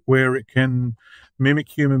point where it can mimic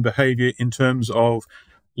human behavior in terms of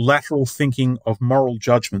lateral thinking of moral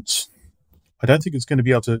judgments. I don't think it's going to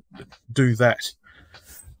be able to do that.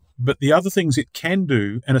 But the other things it can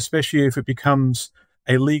do, and especially if it becomes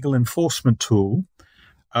a legal enforcement tool,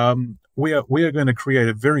 we are going to create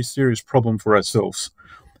a very serious problem for ourselves.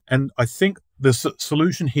 And I think the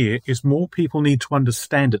solution here is more people need to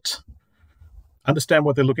understand it, understand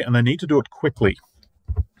what they're looking at, and they need to do it quickly.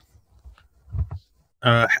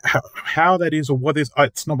 How that is or what is,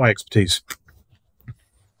 it's not my expertise.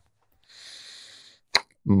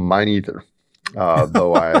 Mine either.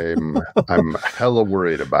 Though I'm hella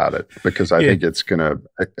worried about it, because I think it's going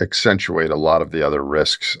to accentuate a lot of the other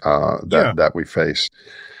risks that we face.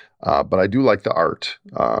 But I do like the art.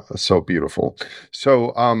 So beautiful.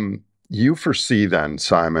 So you foresee then,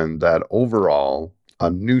 Simon, that overall a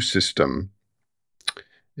new system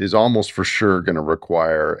is almost for sure going to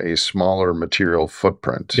require a smaller material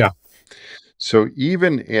footprint. Yeah. So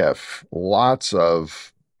even if lots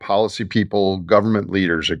of policy people, government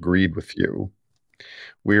leaders agreed with you,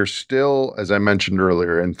 we are still, as I mentioned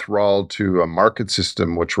earlier, enthralled to a market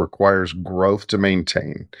system which requires growth to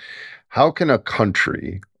maintain. How can a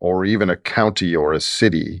country or even a county or a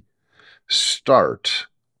city start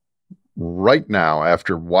right now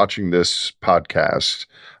after watching this podcast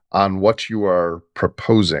on what you are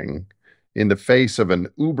proposing in the face of an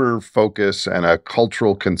uber focus and a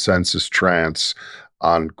cultural consensus trance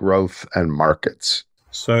on growth and markets?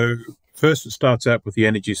 So first, it starts out with the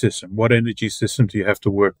energy system. What energy system do you have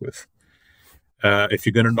to work with? If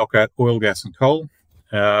you're going to knock out oil, gas, and coal,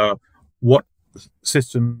 what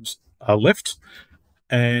systems are left?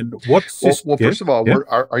 And what system? Well, first of all,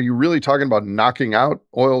 are you really talking about knocking out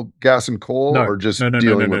oil, gas, and coal, or just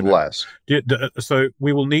dealing with less? So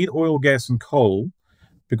we will need oil, gas, and coal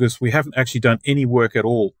because we haven't actually done any work at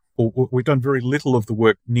all. Or we've done very little of the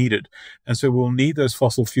work needed. And so we'll need those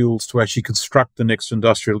fossil fuels to actually construct the next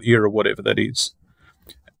industrial era, whatever that is.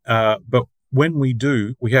 But when we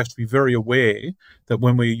do, we have to be very aware that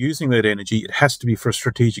when we're using that energy, it has to be for a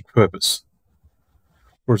strategic purpose.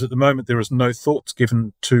 Whereas at the moment, there is no thoughts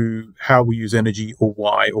given to how we use energy or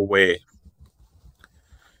why or where.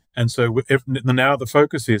 And so now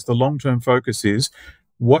the long-term focus is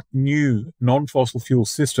what new non-fossil fuel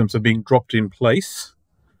systems are being dropped in place.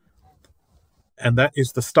 And that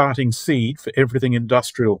is the starting seed for everything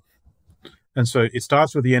industrial. And so it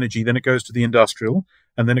starts with the energy, then it goes to the industrial,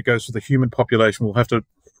 and then it goes to the human population. We'll have to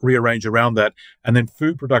rearrange around that. And then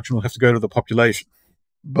food production will have to go to the population.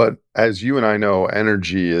 But as you and I know,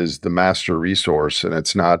 energy is the master resource and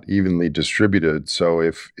it's not evenly distributed. So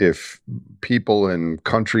if people in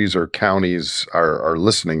countries or counties are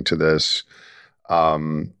listening to this,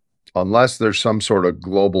 unless there's some sort of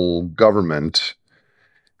global government,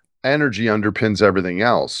 energy underpins everything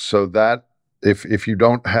else. So that if you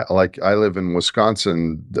don't have, like I live in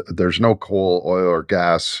Wisconsin, there's no coal, oil, or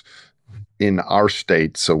gas in our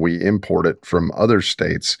state, so we import it from other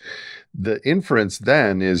states. The inference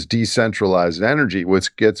then is decentralized energy,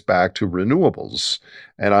 which gets back to renewables.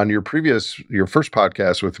 And on your first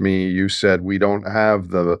podcast with me, you said we don't have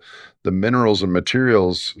the minerals and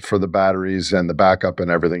materials for the batteries and the backup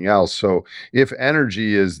and everything else. So if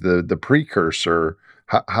energy is the precursor,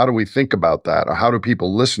 how do we think about that? Or how do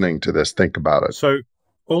people listening to this think about it? So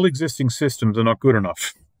all existing systems are not good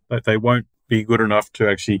enough. They won't be good enough to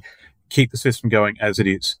actually keep the system going as it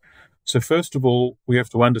is. So first of all, we have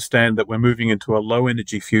to understand that we're moving into a low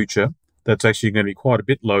energy future that's actually going to be quite a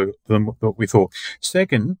bit lower than what we thought.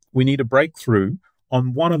 Second, we need a breakthrough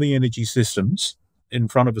on one of the energy systems in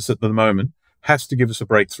front of us at the moment, has to give us a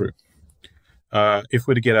breakthrough if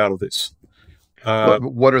we're to get out of this.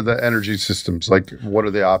 What are the energy systems? Like, what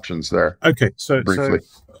are the options there? Okay, so briefly.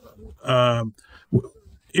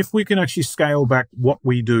 If we can actually scale back what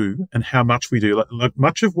we do and how much we do, like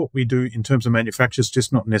much of what we do in terms of manufacture is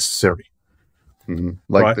just not necessary. Mm-hmm.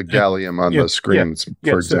 Like right? The gallium on the screens,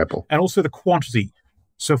 for example. And also the quantity.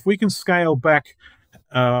 So if we can scale back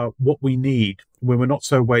what we need when we're not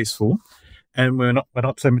so wasteful and we're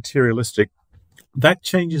not so materialistic, that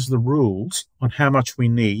changes the rules on how much we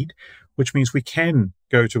need, which means we can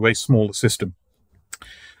go to a smaller system.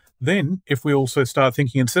 Then if we also start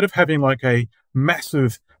thinking, instead of having like a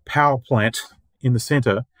massive power plant in the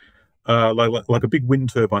center, like a big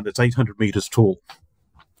wind turbine that's 800 meters tall,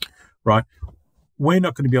 right? We're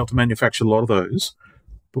not going to be able to manufacture a lot of those.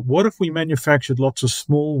 But what if we manufactured lots of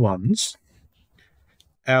small ones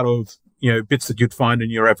out of, bits that you'd find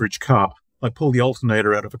in your average car? Like pull the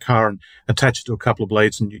alternator out of a car and attach it to a couple of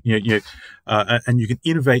blades, and and you can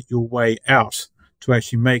innovate your way out to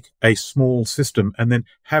actually make a small system, and then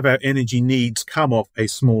have our energy needs come off a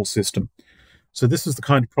small system. So this is the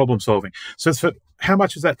kind of problem solving. So for how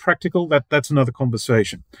much is that practical? That's another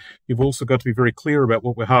conversation. You've also got to be very clear about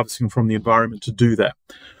what we're harvesting from the environment to do that.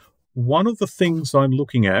 One of the things I'm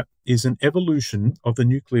looking at is an evolution of the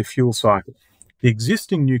nuclear fuel cycle. The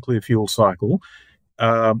existing nuclear fuel cycle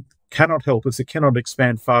cannot help us. It cannot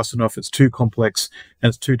expand fast enough. It's too complex and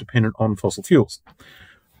it's too dependent on fossil fuels.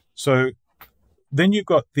 So then you've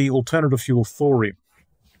got the alternative fuel thorium.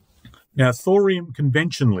 Now, thorium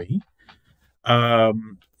conventionally,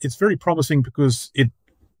 it's very promising because it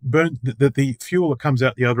burns the fuel that comes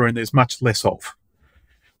out the other end. There's much less of,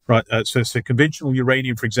 right? So conventional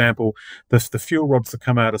uranium, for example, the fuel rods that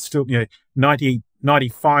come out are still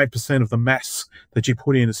 95% of the mass that you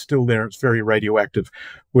put in is still there. It's very radioactive,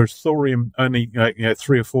 whereas thorium only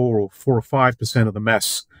 3 or 4 or 5% of the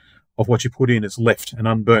mass of what you put in is left and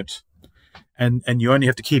unburnt, and you only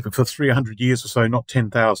have to keep it for 300 years or so, not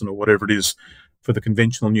 10,000 or whatever it is for the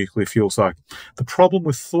conventional nuclear fuel cycle. The problem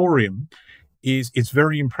with thorium is it's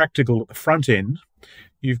very impractical at the front end.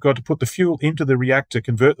 You've got to put the fuel into the reactor,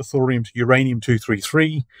 convert the thorium to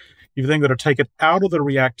uranium-233. You've then got to take it out of the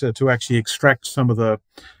reactor to actually extract some of the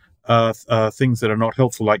things that are not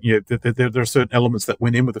helpful. Like, there are certain elements that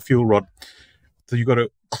went in with the fuel rod. So you've got to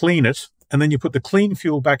clean it, and then you put the clean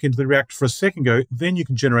fuel back into the reactor for a second go. Then you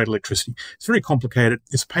can generate electricity. It's very complicated.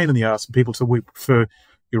 It's a pain in the ass, and people say we prefer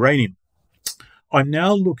uranium. I'm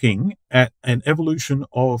now looking at an evolution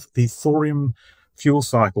of the thorium fuel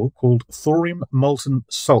cycle called thorium molten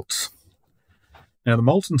salts. Now, the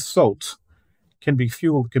molten salt can be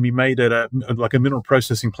made at a mineral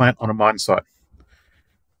processing plant on a mine site.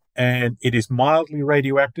 And it is mildly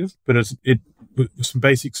radioactive, but some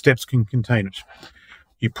basic steps can contain it.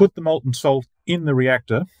 You put the molten salt in the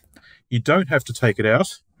reactor, you don't have to take it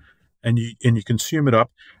out, and you consume it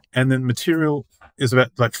up, and then material is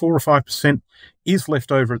about like 4 or 5% is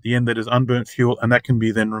left over at the end that is unburnt fuel, and that can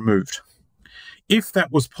be then removed. If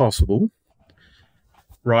that was possible,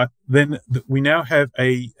 right, then we now have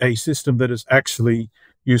a system that is actually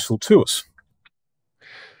useful to us.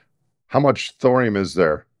 How much thorium is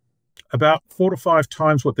there? About 4 to 5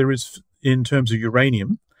 times what there is in terms of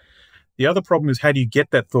uranium. The other problem is, how do you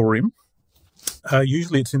get that thorium?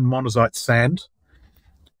 Usually it's in monazite sand,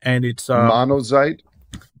 and it's monazite.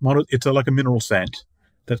 It's like a mineral sand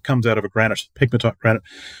that comes out of a granite, pegmatite granite.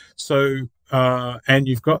 So, and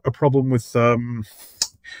you've got a problem with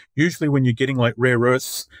usually when you're getting like rare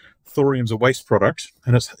earths, thorium's a waste product,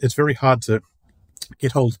 and it's very hard to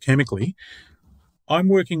get hold of chemically. I'm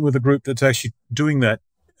working with a group that's actually doing that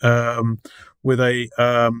with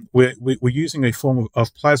we're using a form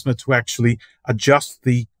of plasma to actually adjust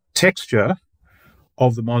the texture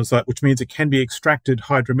of the monazite, which means it can be extracted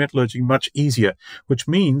hydrometallurgy much easier, which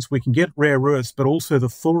means we can get rare earths, but also the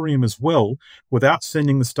thorium as well, without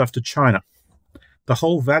sending the stuff to China. The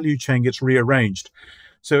whole value chain gets rearranged.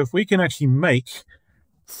 So if we can actually make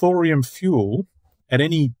thorium fuel at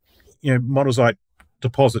any monazite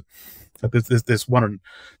deposit,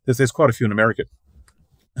 there's quite a few in America,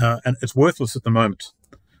 and it's worthless at the moment.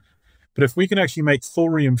 But if we can actually make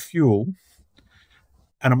thorium fuel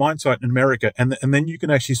and a mine site in America, and then you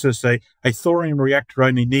can actually sort of say a thorium reactor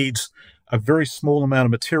only needs a very small amount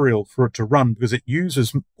of material for it to run, because it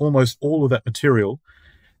uses almost all of that material,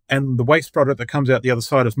 and the waste product that comes out the other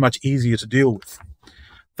side is much easier to deal with.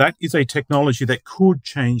 That is a technology that could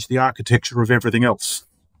change the architecture of everything else.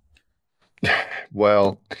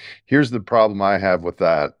 Well, here's the problem I have with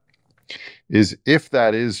that, is if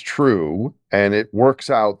that is true and it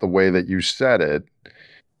works out the way that you said it,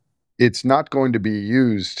 it's not going to be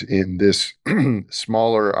used in this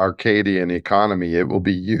smaller Arcadian economy. It will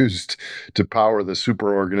be used to power the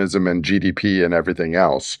superorganism and GDP and everything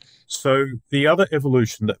else. So the other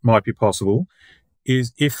evolution that might be possible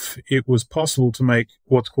is if it was possible to make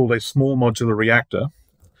what's called a small modular reactor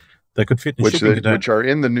that could fit in a shipping container. Which are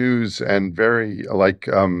in the news, and very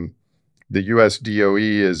the US DOE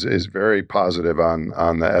is very positive on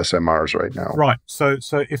the SMRs right now. Right. So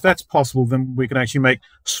if that's possible, then we can actually make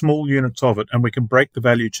small units of it, and we can break the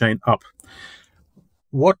value chain up.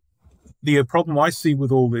 What the problem I see with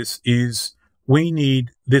all this is, we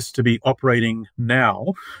need this to be operating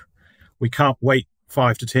now, we can't wait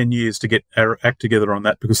 5 to 10 years to get our act together on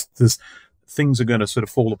that, because things are going to sort of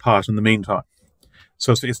fall apart in the meantime.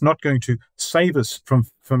 So it's not going to save us from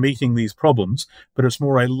meeting these problems, but it's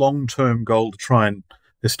more a long-term goal to try and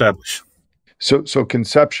establish. So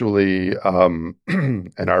conceptually,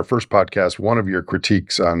 in our first podcast, one of your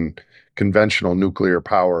critiques on conventional nuclear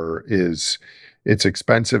power is it's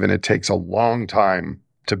expensive and it takes a long time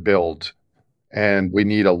to build, and we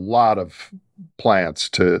need a lot of plants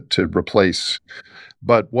to replace.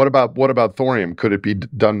 But what about thorium? Could it be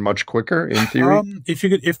done much quicker in theory?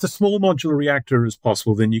 If the small modular reactor is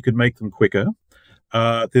possible, then you could make them quicker.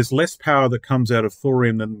 There's less power that comes out of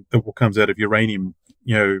thorium than what comes out of uranium,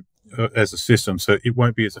 as a system, so it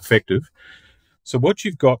won't be as effective. So what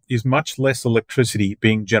you've got is much less electricity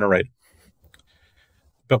being generated,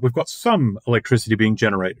 but we've got some electricity being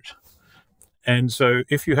generated. And so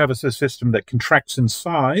if you have a system that contracts in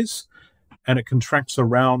size, and it contracts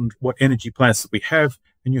around what energy plants that we have,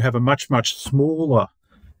 and you have a much, much smaller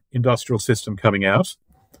industrial system coming out,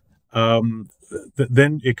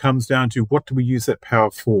 then it comes down to, what do we use that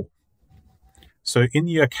power for? So in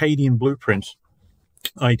the Arcadian Blueprint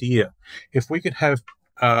idea, if we could have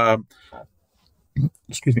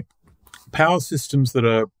power systems that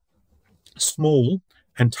are small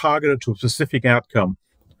and targeted to a specific outcome,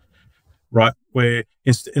 right, where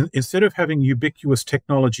instead of having ubiquitous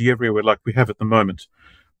technology everywhere like we have at the moment,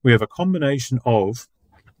 we have a combination of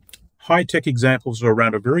high-tech examples that are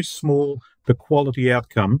around a very small but quality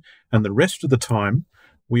outcome, and the rest of the time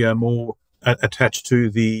we are more attached to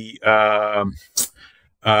the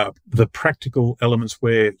practical elements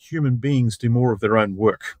where human beings do more of their own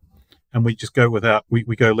work, and we just go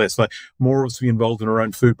we go less. Like, more of us will be involved in our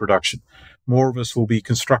own food production, more of us will be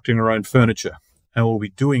constructing our own furniture, and we'll be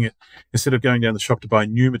doing it, instead of going down the shop to buy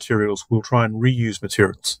new materials, we'll try and reuse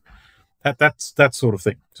materials. That's that sort of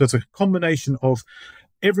thing. So it's a combination of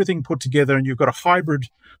everything put together, and you've got a hybrid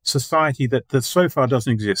society that so far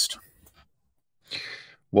doesn't exist.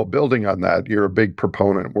 Well, building on that, you're a big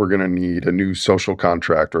proponent. We're going to need a new social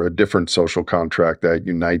contract, or a different social contract that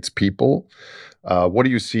unites people. What do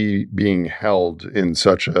you see being held in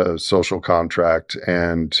such a social contract,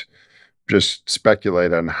 and just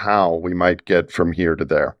speculate on how we might get from here to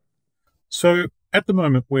there? So at the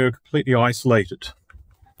moment, we're completely isolated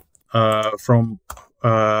from.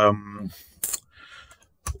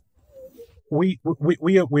 We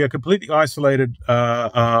are completely isolated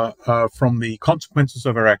from the consequences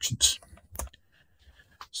of our actions.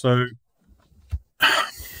 So,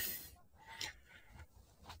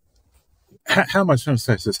 how am I trying to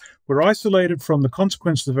say this? We're isolated from the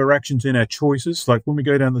consequences of our actions in our choices. Like when we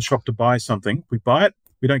go down the shop to buy something, we buy it,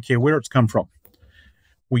 we don't care where it's come from.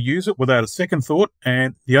 We use it without a second thought,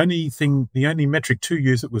 and the only metric to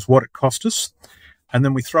use it was what it cost us. And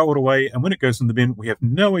then we throw it away, and when it goes in the bin, we have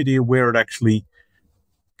no idea where it actually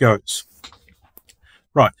goes.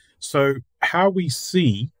 Right. So how we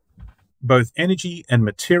see both energy and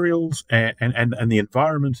materials and the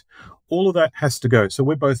environment, all of that has to go. So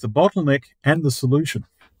we're both the bottleneck and the solution.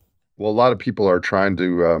 Well, a lot of people are trying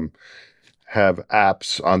to have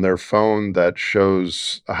apps on their phone that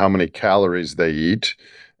shows how many calories they eat,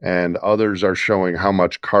 and others are showing how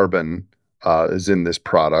much carbon is in this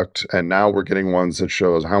product. And now we're getting ones that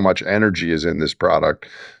shows how much energy is in this product.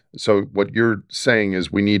 So what you're saying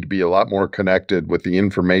is we need to be a lot more connected with the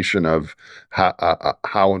information of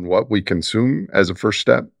how and what we consume as a first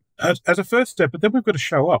step? As a first step, but then we've got to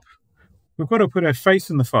show up. We've got to put our face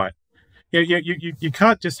in the fight. You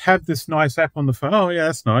can't just have this nice app on the phone. Oh, yeah,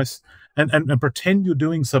 that's nice. And pretend you're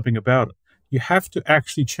doing something about it. You have to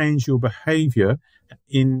actually change your behavior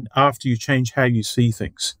after you change how you see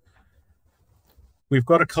things. We've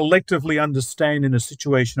got to collectively understand in a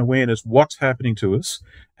situation awareness what's happening to us,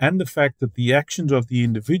 and the fact that the actions of the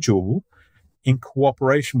individual in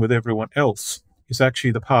cooperation with everyone else is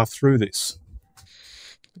actually the path through this.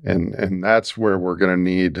 And that's where we're going to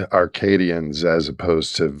need Arcadians as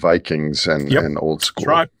opposed to Vikings and old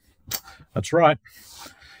school. That's right.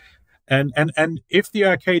 And if the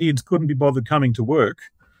Arcadians couldn't be bothered coming to work,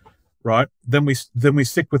 right, then we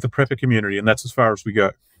stick with the prepper community, and that's as far as we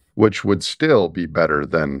go. Which would still be better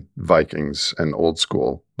than Vikings and old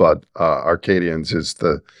school, but Arcadians is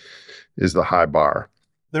the high bar.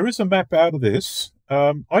 There is a map out of this.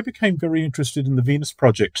 I became very interested in the Venus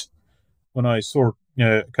Project when I saw it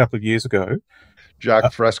a couple of years ago.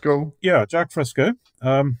 Jack Fresco? Yeah, Jack Fresco.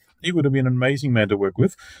 He would have been an amazing man to work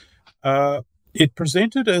with. It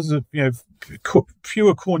presented as a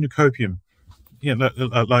pure cornucopium,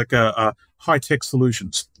 like high-tech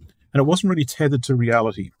solutions. And it wasn't really tethered to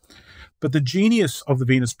reality. But the genius of the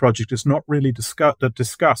Venus Project is not really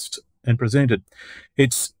discussed and presented.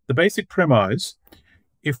 It's the basic premise.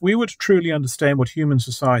 If we were to truly understand what human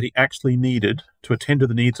society actually needed to attend to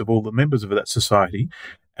the needs of all the members of that society,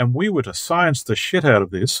 and we were to science the shit out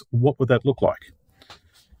of this, what would that look like?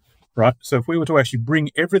 Right? So if we were to actually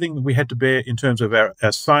bring everything that we had to bear in terms of our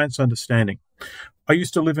science understanding. I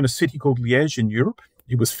used to live in a city called Liège in Europe.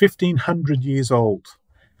 It was 1,500 years old.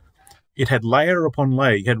 It had layer upon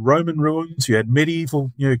layer. You had Roman ruins, you had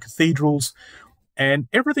medieval, cathedrals, and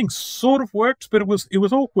everything sort of worked, but it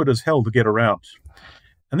was awkward as hell to get around.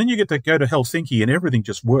 And then you get to go to Helsinki, and everything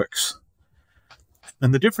just works.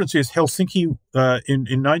 And the difference is Helsinki, in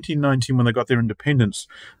 1919, when they got their independence,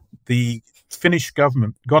 the Finnish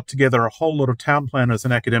government got together a whole lot of town planners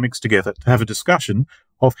and academics together to have a discussion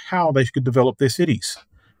of how they could develop their cities.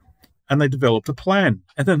 And they developed a plan,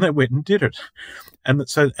 and then they went and did it. And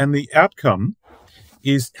the outcome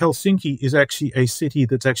is Helsinki is actually a city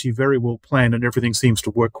that's actually very well planned, and everything seems to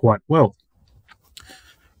work quite well.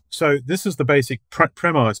 So this is the basic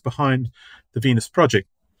premise behind the Venus Project.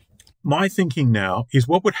 My thinking now is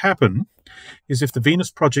what would happen is if the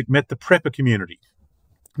Venus Project met the prepper community.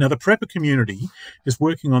 Now, the prepper community is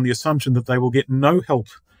working on the assumption that they will get no help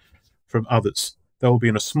from others. They will be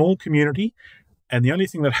in a small community, and the only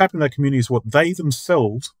thing that happens in that community is what they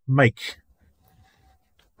themselves make.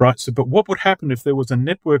 Right? So, but what would happen if there was a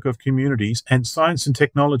network of communities and science and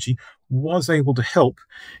technology was able to help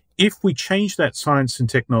if we change that science and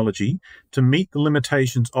technology to meet the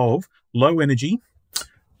limitations of low energy,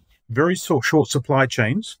 very short supply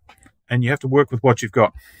chains, and you have to work with what you've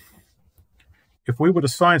got. If we were to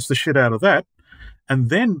science the shit out of that and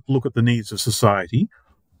then look at the needs of society,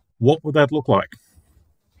 what would that look like?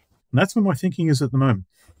 And that's what my thinking is at the moment.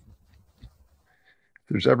 If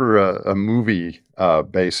there's ever a movie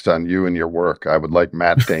based on you and your work, I would like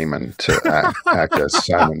Matt Damon to act as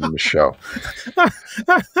Simon Michaux.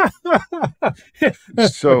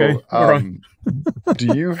 So, okay, right.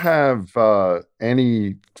 Do you have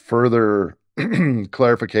any further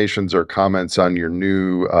clarifications or comments on your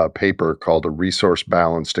new paper called A Resource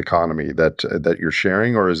Balanced Economy that you're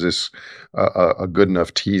sharing, or is this a good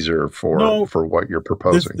enough teaser for what you're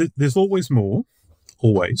proposing? There's always more,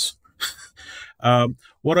 always.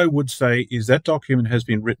 What I would say is that document has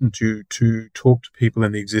been written to talk to people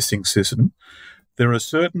in the existing system. There are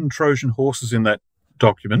certain Trojan horses in that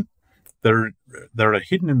document that are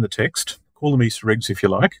hidden in the text, call them Easter eggs if you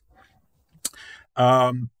like,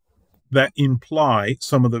 that imply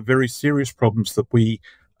some of the very serious problems that we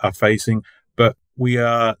are facing, but we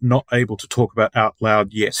are not able to talk about out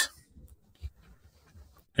loud yet.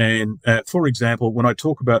 And for example, when I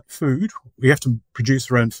talk about food, we have to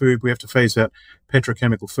produce our own food. We have to phase out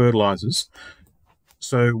petrochemical fertilizers.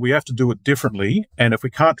 So we have to do it differently. And if we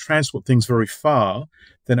can't transport things very far,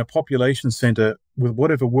 then a population center, with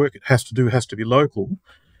whatever work it has to do, has to be local.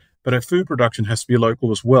 But our food production has to be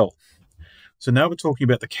local as well. So now we're talking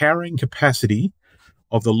about the carrying capacity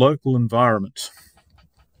of the local environment.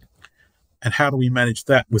 And how do we manage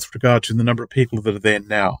that with regard to the number of people that are there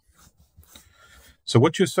now? So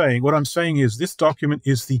what I'm saying is this document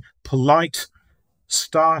is the polite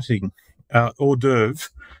starting hors d'oeuvre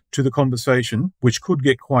to the conversation, which could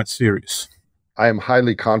get quite serious. I am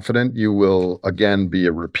highly confident you will again be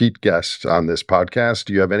a repeat guest on this podcast.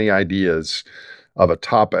 Do you have any ideas of a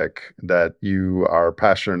topic that you are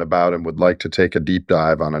passionate about and would like to take a deep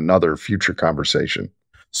dive on another future conversation?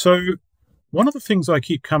 So one of the things I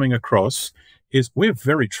keep coming across is we're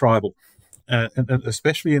very tribal. And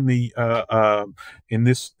especially in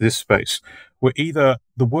this space, where either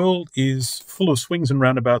the world is full of swings and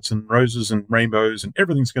roundabouts and roses and rainbows and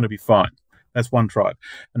everything's going to be fine. That's one tribe.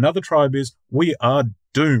 Another tribe is we are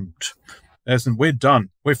doomed. As in, we're done.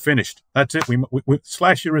 We're finished. That's it. We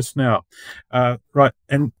slash your wrists now. Right.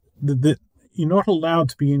 And you're not allowed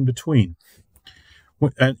to be in between.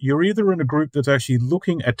 You're either in a group that's actually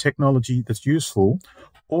looking at technology that's useful,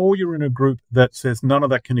 or you're in a group that says none of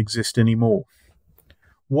that can exist anymore.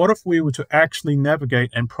 What if we were to actually navigate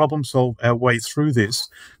and problem solve our way through this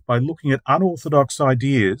by looking at unorthodox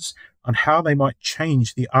ideas on how they might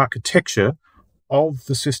change the architecture of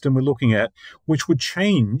the system we're looking at, which would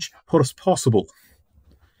change what's possible?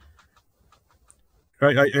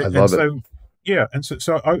 Right? I love it. Yeah, and so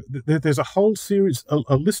there's a whole series,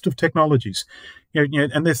 a list of technologies,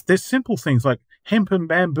 and there's simple things like hemp and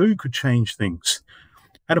bamboo could change things.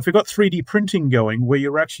 And if we've got 3D printing going, where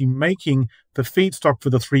you're actually making the feedstock for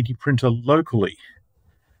the 3D printer locally,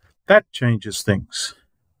 that changes things.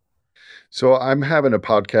 So I'm having a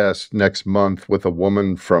podcast next month with a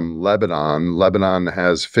woman from Lebanon. Lebanon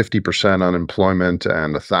has 50% unemployment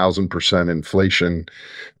and 1,000% inflation.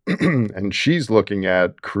 And she's looking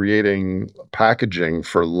at creating packaging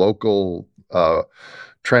for local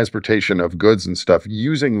transportation of goods and stuff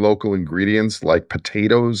using local ingredients like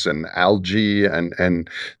potatoes and algae, and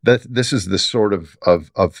that this is the sort of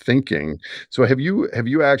thinking. So have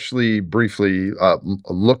you actually briefly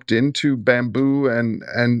looked into bamboo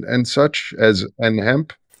and such as and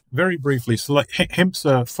hemp? Very briefly, so like hemp's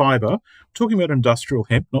a fiber. Talking about industrial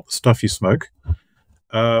hemp, not the stuff you smoke.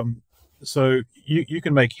 Um, so you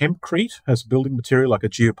can make hempcrete as a building material, like a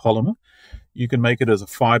geopolymer. You can make it as a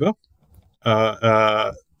fiber,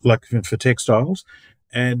 like for textiles,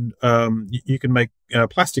 and you can make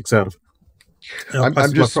plastics out of it. I'm Plastics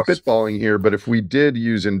like just products. spitballing here, but if we did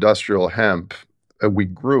use industrial hemp, we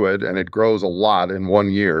grew it and it grows a lot in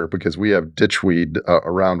 1 year because we have ditchweed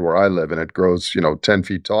around where I live and it grows, 10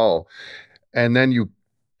 feet tall. And then you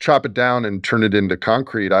chop it down and turn it into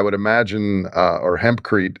concrete. I would imagine, or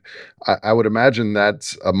hempcrete, I would imagine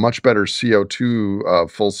that's a much better CO2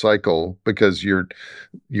 full cycle because you're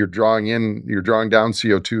drawing down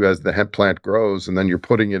CO2 as the hemp plant grows, and then you're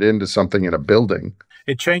putting it into something in a building.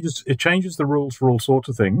 It changes the rules for all sorts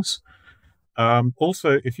of things.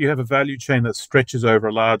 Also, if you have a value chain that stretches over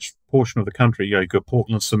a large portion of the country, you've got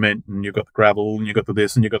Portland cement and you've got the gravel and you've got the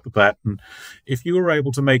this and you've got the that. And if you were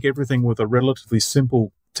able to make everything with a relatively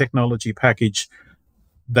simple technology package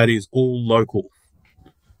that is all local,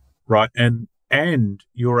 right? And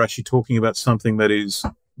you're actually talking about something that is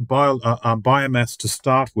biomass to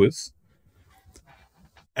start with,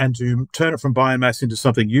 and to turn it from biomass into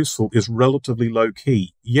something useful is relatively low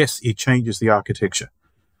key. Yes, it changes the architecture.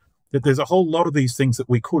 That there's a whole lot of these things that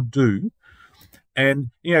we could do,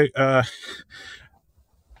 and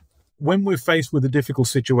when we're faced with a difficult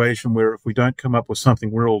situation where if we don't come up with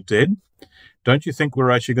something, we're all dead. Don't you think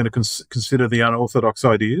we're actually going to consider the unorthodox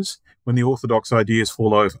ideas when the orthodox ideas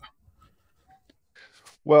fall over?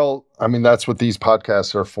 Well, I mean, that's what these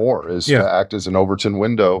podcasts are for, is Yeah, to act as an Overton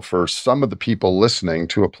window for some of the people listening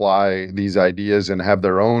to apply these ideas and have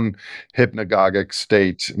their own hypnagogic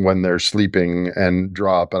state when they're sleeping and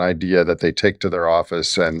draw up an idea that they take to their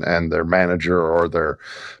office and their manager or their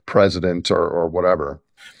president or whatever.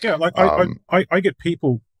 yeah. Like Um, I get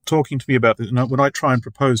people talking to me about this, and when I try and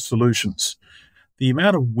propose solutions, the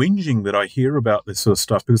amount of whinging that I hear about this sort of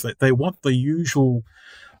stuff, because they want the usual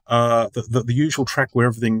the usual track where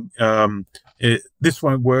everything this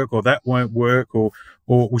won't work or that won't work, or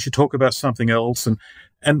we should talk about something else.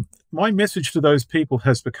 And my message to those people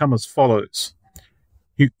has become as follows: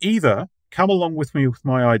 you either come along with me with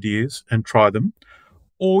my ideas and try them,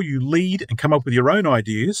 or you lead and come up with your own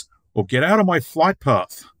ideas, or get out of my flight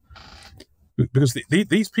path, because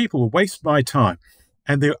these people waste my time,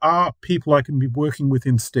 and there are people I can be working with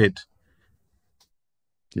instead.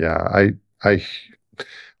 yeah, I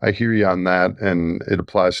I hear you on that, and it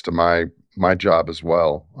applies to my job as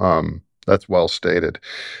well. That's well stated.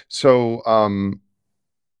 So,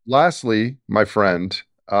 lastly, my friend,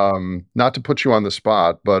 not to put you on the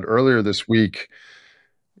spot, but earlier this week,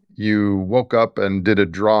 you woke up and did a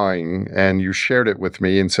drawing and you shared it with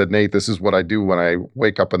me and said, Nate, this is what I do when I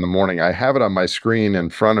wake up in the morning. I have it on my screen in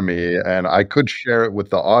front of me and I could share it with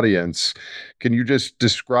the audience. Can you just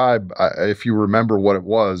describe, if you remember what it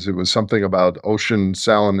was? It was something about ocean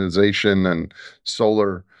salinization and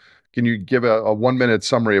solar. Can you give a 1 minute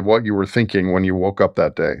summary of what you were thinking when you woke up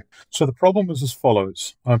that day? So the problem is as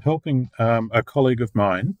follows. I'm helping a colleague of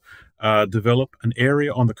mine develop an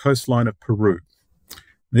area on the coastline of Peru.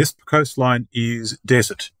 This coastline is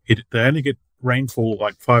desert. They only get rainfall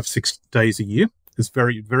like 5-6 days a year. It's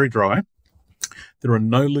very, very dry. There are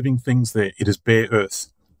no living things there. It is bare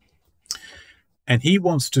earth. And he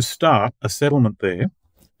wants to start a settlement there.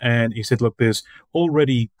 And he said, look, there's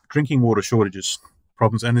already drinking water shortages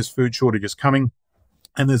problems, and there's food shortages coming,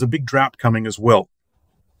 and there's a big drought coming as well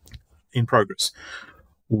in progress.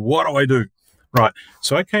 What do I do? Right.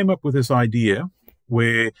 So I came up with this idea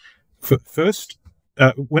where first,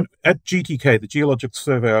 when at GTK, the Geological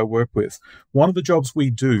Survey I work with, one of the jobs we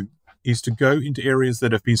do is to go into areas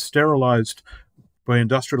that have been sterilized by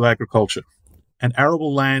industrial agriculture, and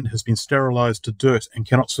arable land has been sterilized to dirt and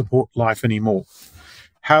cannot support life anymore.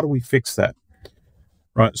 How do we fix that?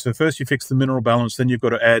 Right. So first you fix the mineral balance, then you've got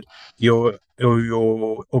to add your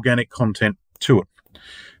organic content to it.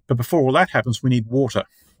 But before all that happens, we need water.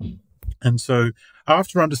 And so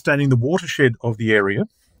after understanding the watershed of the area,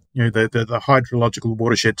 the hydrological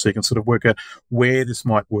watershed, so you can sort of work out where this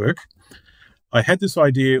might work, I had this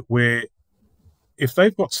idea where if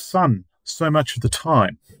they've got sun so much of the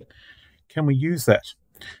time, can we use that?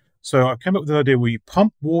 So I came up with the idea where you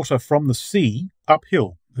pump water from the sea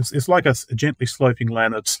uphill. It's like a gently sloping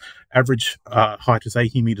land that's average height is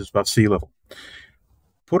 80 meters above sea level.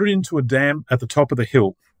 Put it into a dam at the top of the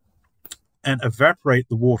hill and evaporate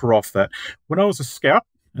the water off that. When I was a scout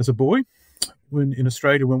as a boy, in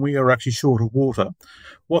Australia, when we were actually short of water,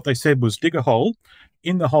 what they said was dig a hole.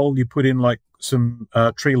 In the hole, you put in like some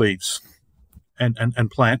tree leaves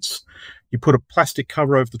and plants. You put a plastic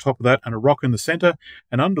cover over the top of that and a rock in the center,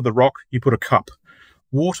 and under the rock, you put a cup.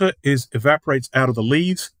 Water evaporates out of the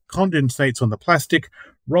leaves, condensates on the plastic,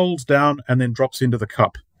 rolls down, and then drops into the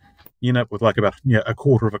cup. You end up with like about a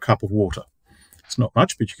quarter of a cup of water. It's not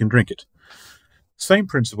much, but you can drink it. Same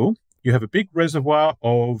principle. You have a big reservoir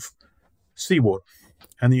of seawater,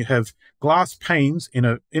 and you have glass panes in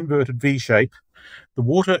an inverted V shape. The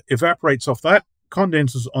water evaporates off that,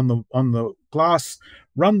 condenses on the glass,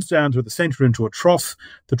 runs down to the center into a trough.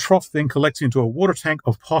 The trough then collects into a water tank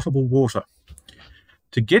of potable water.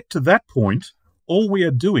 To get to that point, all we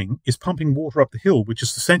are doing is pumping water up the hill, which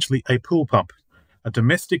is essentially a pool pump, a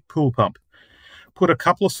domestic pool pump. Put a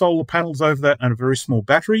couple of solar panels over that and a very small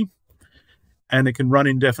battery, and it can run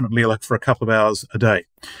indefinitely, like for a couple of hours a day.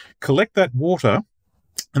 Collect that water,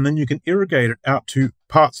 and then you can irrigate it out to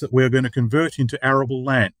parts that we're going to convert into arable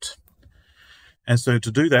land. And so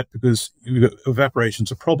to do that, because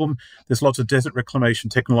evaporation's a problem, there's lots of desert reclamation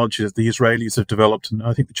technology that the Israelis have developed, and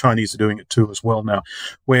I think the Chinese are doing it too as well now,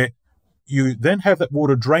 where you then have that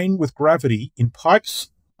water drain with gravity in pipes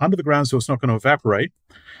under the ground so it's not going to evaporate,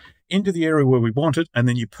 into the area where we want it, and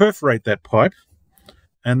then you perforate that pipe,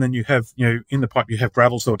 and then you have, in the pipe you have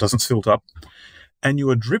gravel so it doesn't silt up, and you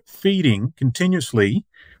are drip feeding continuously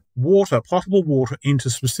water, potable water, into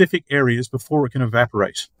specific areas before it can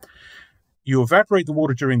evaporate. You evaporate the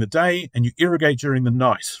water during the day and you irrigate during the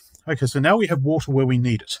night. Okay, so now we have water where we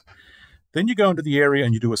need it. Then you go into the area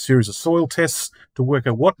and you do a series of soil tests to work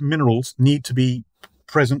out what minerals need to be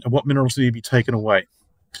present and what minerals need to be taken away.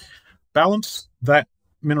 Balance that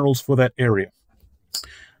minerals for that area.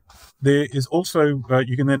 There is also,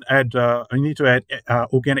 you can then add, you need to add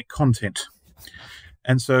organic content.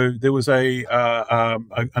 And so there was a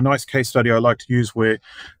nice case study I like to use where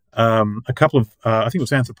a couple of, I think it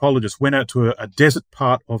was anthropologists, went out to a desert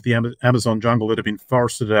part of the Amazon jungle that had been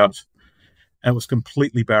forested out and was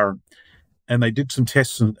completely barren. And they did some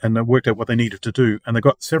tests and they worked out what they needed to do. And they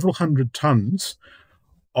got several hundred tons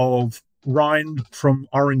of rind from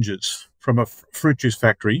oranges from a fruit juice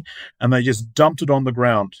factory, and they just dumped it on the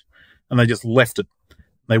ground and they just left it.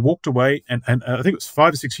 They walked away, and I think it was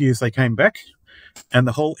 5 or 6 years they came back, and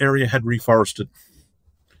the whole area had reforested.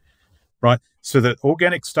 Right? So that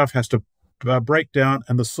organic stuff has to break down,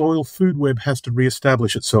 and the soil food web has to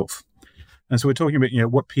reestablish itself. And so we're talking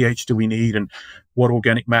about, what pH do we need and what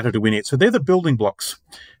organic matter do we need? So they're the building blocks.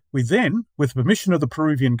 We then, with permission of the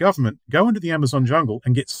Peruvian government, go into the Amazon jungle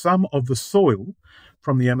and get some of the soil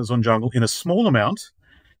from the Amazon jungle in a small amount,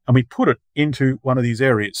 and we put it into one of these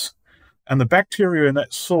areas. And the bacteria in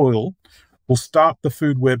that soil will start the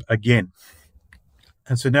food web again.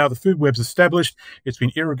 And so now the food web's established, it's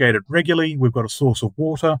been irrigated regularly, we've got a source of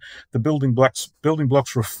water, the building blocks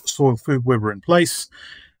for soil food web are in place,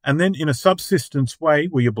 and then in a subsistence way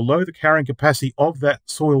where you're below the carrying capacity of that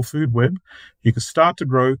soil food web, you can start to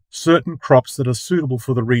grow certain crops that are suitable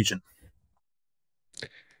for the region.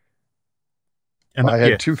 And I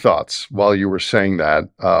had two thoughts while you were saying that.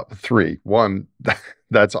 Three. One,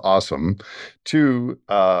 that's awesome. Two,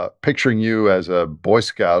 picturing you as a Boy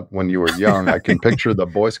Scout when you were young, I can picture the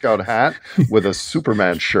Boy Scout hat with a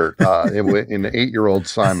Superman shirt in 8-year-old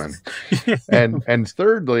Simon. And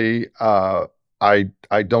thirdly,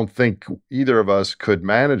 I don't think either of us could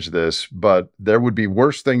manage this, but there would be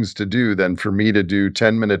worse things to do than for me to do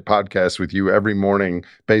 10-minute podcasts with you every morning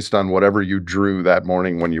based on whatever you drew that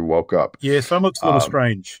morning when you woke up. Yeah, some of it's a little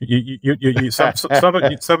strange.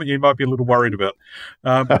 Some of you might be a little worried about,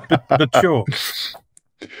 but sure.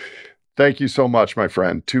 Thank you so much, my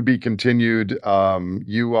friend. To be continued.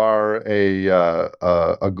 You are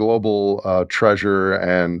a global treasure,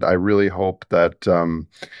 and I really hope that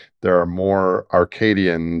there are more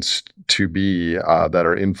Arcadians to be that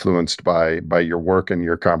are influenced by your work and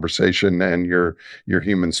your conversation and your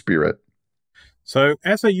human spirit. So,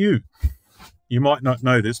 as a you might not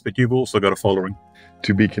know this, but you've also got a following.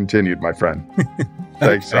 To be continued, my friend.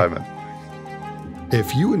 Thanks, Simon.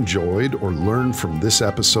 If you enjoyed or learned from this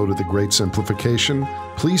episode of The Great Simplification,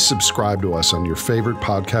 please subscribe to us on your favorite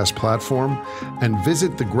podcast platform and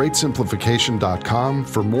visit thegreatsimplification.com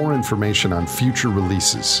for more information on future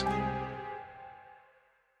releases.